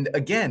 And,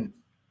 again,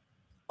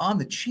 on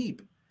the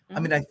cheap. I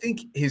mean, I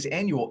think his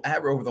annual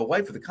average over the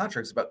life of the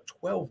contract is about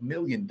 $12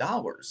 million,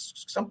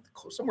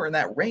 somewhere in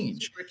that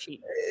range.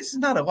 It's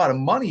not a lot of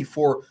money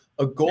for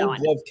a Gold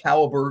Glove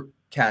caliber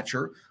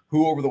catcher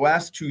who over the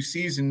last 2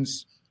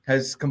 seasons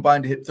has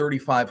combined to hit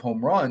 35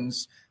 home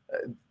runs.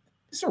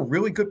 He's a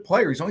really good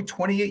player. He's only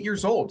 28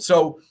 years old.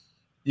 So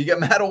you get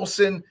Matt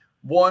Olson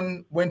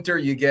one winter,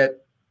 you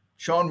get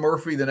Sean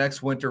Murphy the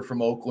next winter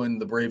from Oakland.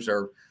 The Braves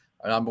are,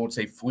 I won't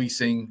say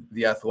fleecing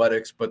the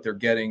Athletics, but they're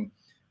getting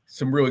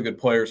some really good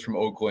players from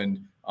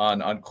Oakland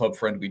on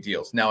club-friendly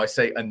deals. Now, I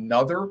say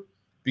another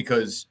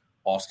because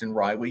Austin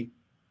Riley,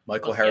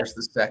 Michael Harris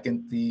II,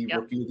 the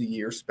Rookie of the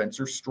Year,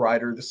 Spencer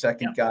Strider, the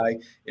second guy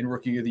in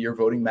Rookie of the Year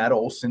voting. Matt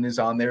Olson is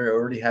on there. I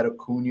already had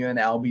Acuna and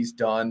Albies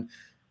done.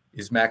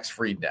 Is Max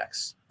Fried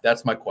next?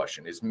 That's my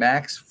question. Is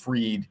Max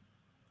Fried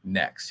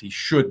next? He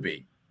should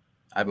be.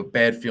 I have a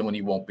bad feeling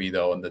he won't be,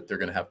 though, and that they're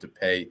going to have to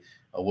pay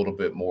a little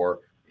bit more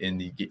in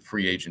the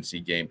free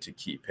agency game to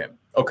keep him.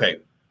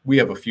 Okay. We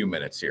have a few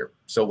minutes here.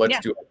 So let's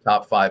do our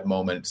top 5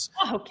 moments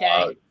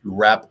to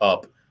wrap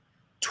up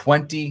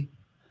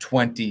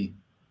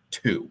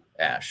 2022,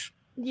 Ash.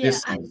 Yeah,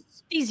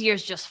 these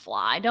years just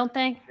fly, don't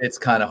they? It's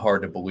kind of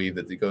hard to believe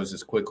that it goes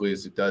as quickly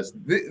as it does.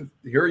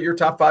 Here are your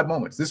top 5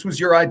 moments. This was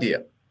your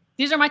idea.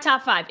 These are my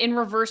top 5 in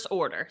reverse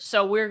order.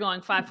 So we're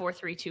going 5, 4,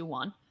 3, 2,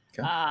 1.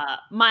 Okay.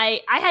 I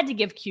had to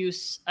give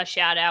Cuse a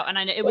shout out, and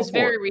I know it was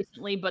very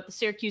recently, but the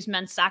Syracuse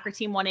men's soccer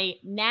team won a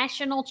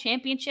national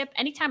championship.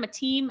 Anytime a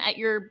team at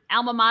your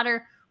alma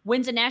mater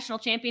wins a national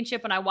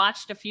championship, and I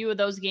watched a few of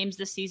those games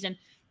this season.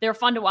 They're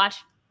fun to watch.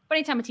 But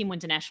anytime a team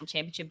wins a national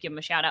championship, give them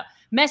a shout out.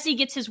 Messi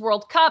gets his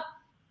World Cup.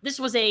 This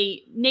was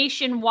a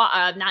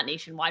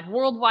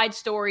worldwide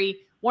story.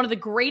 One of the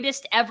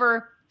greatest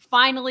ever,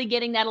 finally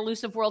getting that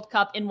elusive World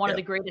Cup in one of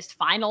the greatest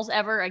finals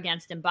ever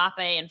against Mbappe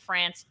and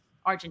France.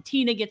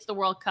 Argentina gets the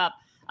World Cup.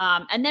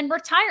 And then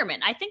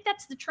retirement. I think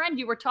that's the trend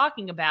you were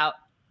talking about.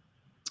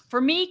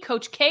 For me,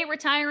 Coach K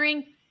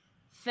retiring,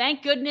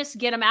 thank goodness,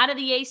 get him out of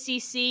the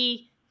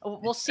ACC.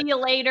 We'll see you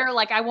later.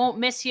 Like, I won't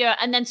miss you.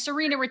 And then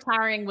Serena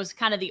retiring was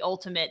kind of the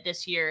ultimate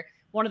this year.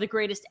 One of the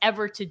greatest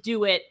ever to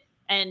do it.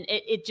 And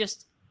it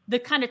just, the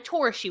kind of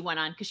tour she went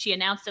on, because she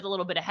announced it a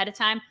little bit ahead of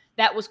time.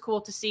 That was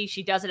cool to see.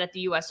 She does it at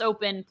the U.S.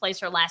 Open, plays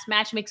her last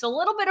match, makes a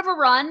little bit of a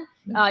run.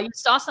 You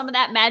saw some of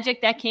that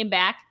magic that came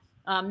back.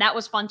 That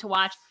was fun to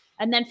watch.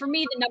 And then for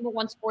me, the number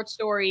one sports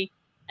story,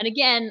 and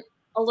again,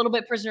 a little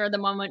bit prisoner of the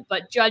moment,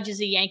 but Judge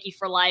is a Yankee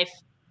for life.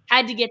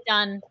 Had to get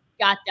done,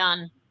 got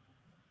done.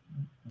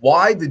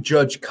 Why the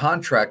Judge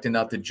contract and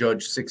not the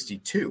Judge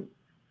 62?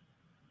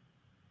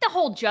 The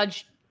whole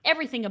Judge,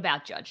 everything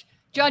about Judge.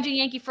 Judge a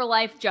Yankee for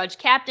life, Judge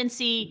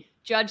captaincy,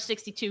 Judge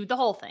 62, the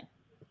whole thing.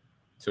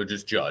 So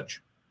just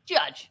Judge.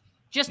 Judge.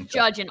 Just okay.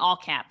 Judge in all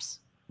caps.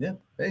 Yeah.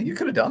 Hey, you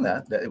could have done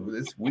that.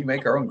 We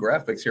make our own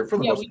graphics here. For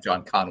the most,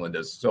 John Conlon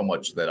does so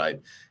much that I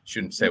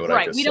shouldn't say what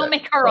I just said. We don't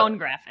make our own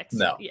graphics.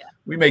 No. Yeah.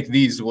 We make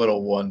these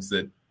little ones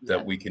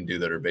that we can do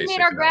that are basically. We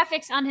made our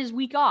graphics on his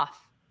week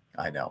off.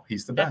 I know.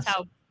 He's the best.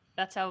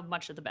 That's how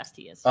much of the best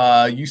he is.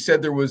 You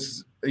said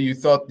you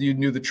thought you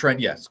knew the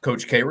trend. Yes.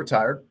 Coach K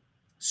retired.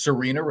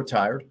 Serena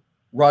retired.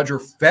 Roger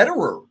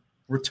Federer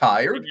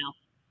retired.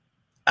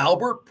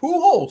 Albert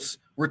Pujols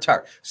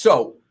retired.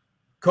 So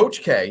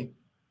Coach K,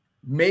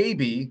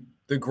 maybe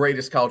the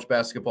greatest college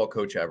basketball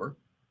coach ever.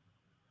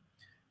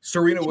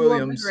 Serena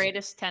Williams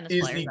is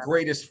the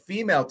greatest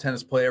female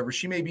tennis player ever.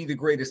 She may be the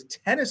greatest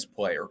tennis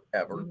player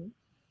ever. Mm-hmm.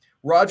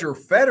 Roger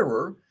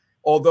Federer,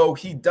 although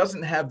he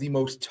doesn't have the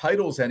most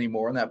titles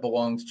anymore, and that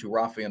belongs to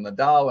Rafael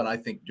Nadal, and I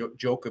think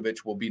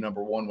Djokovic will be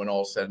number one when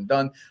all is said and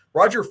done.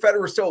 Roger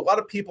Federer, still, a lot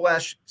of people,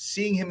 Ash,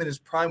 seeing him in his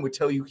prime would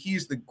tell you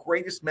he's the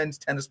greatest men's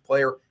tennis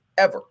player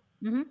ever.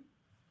 Mm-hmm.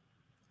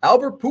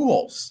 Albert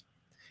Pujols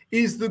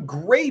is the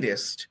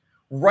greatest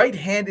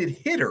right-handed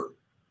hitter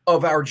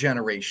of our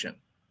generation.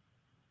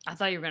 I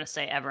thought you were going to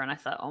say ever, and I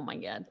thought, oh my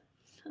God.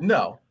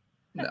 No.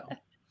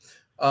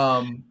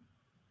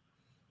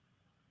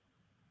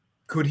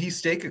 Could he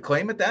stake a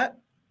claim at that?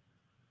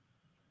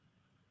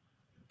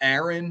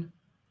 Aaron,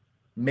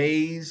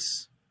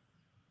 Mays,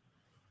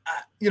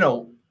 I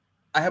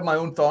have my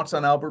own thoughts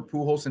on Albert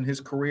Pujols and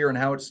his career and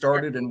how it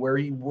started and where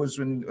he was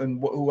and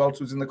who else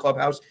was in the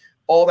clubhouse.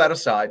 All that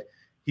aside,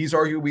 he's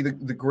arguably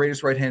the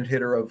greatest right-handed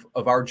hitter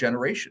of our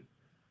generation.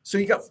 So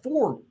you got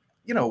four,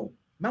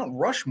 Mount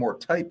Rushmore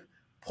type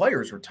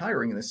players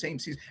retiring in the same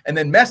season. And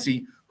then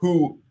Messi,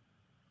 who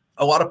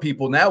a lot of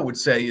people now would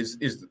say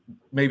is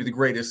maybe the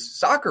greatest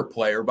soccer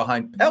player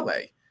behind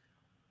Pele,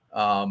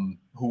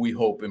 who we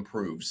hope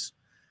improves.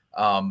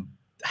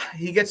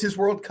 He gets his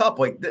World Cup.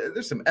 Like,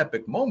 there's some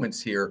epic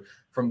moments here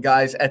from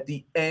guys at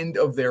the end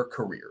of their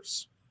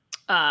careers.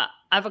 I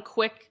have a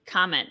quick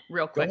comment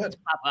real quick to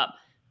pop up.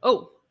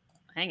 Oh,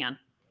 hang on.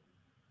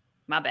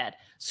 My bad.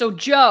 So,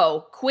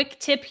 Joe, quick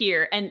tip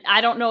here. And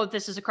I don't know if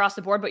this is across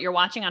the board, but you're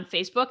watching on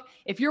Facebook.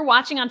 If you're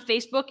watching on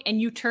Facebook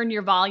and you turn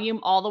your volume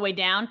all the way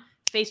down,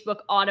 Facebook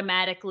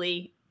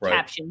automatically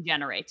caption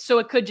generates. So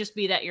it could just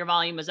be that your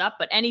volume is up.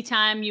 But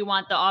anytime you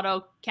want the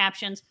auto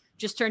captions,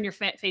 just turn your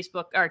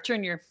Facebook or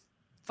turn your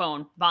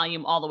phone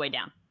volume all the way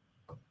down.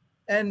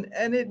 And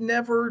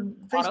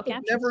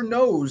Facebook never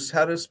knows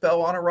how to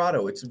spell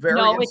Honorado. It's very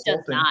insulting. It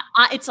does not.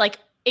 It's like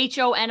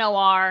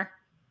HONOR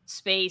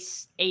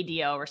space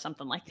ADO or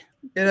something like that.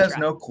 It has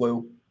no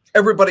clue.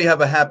 Everybody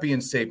have a happy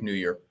and safe New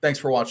Year. Thanks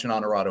for watching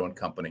Honorado and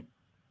Company.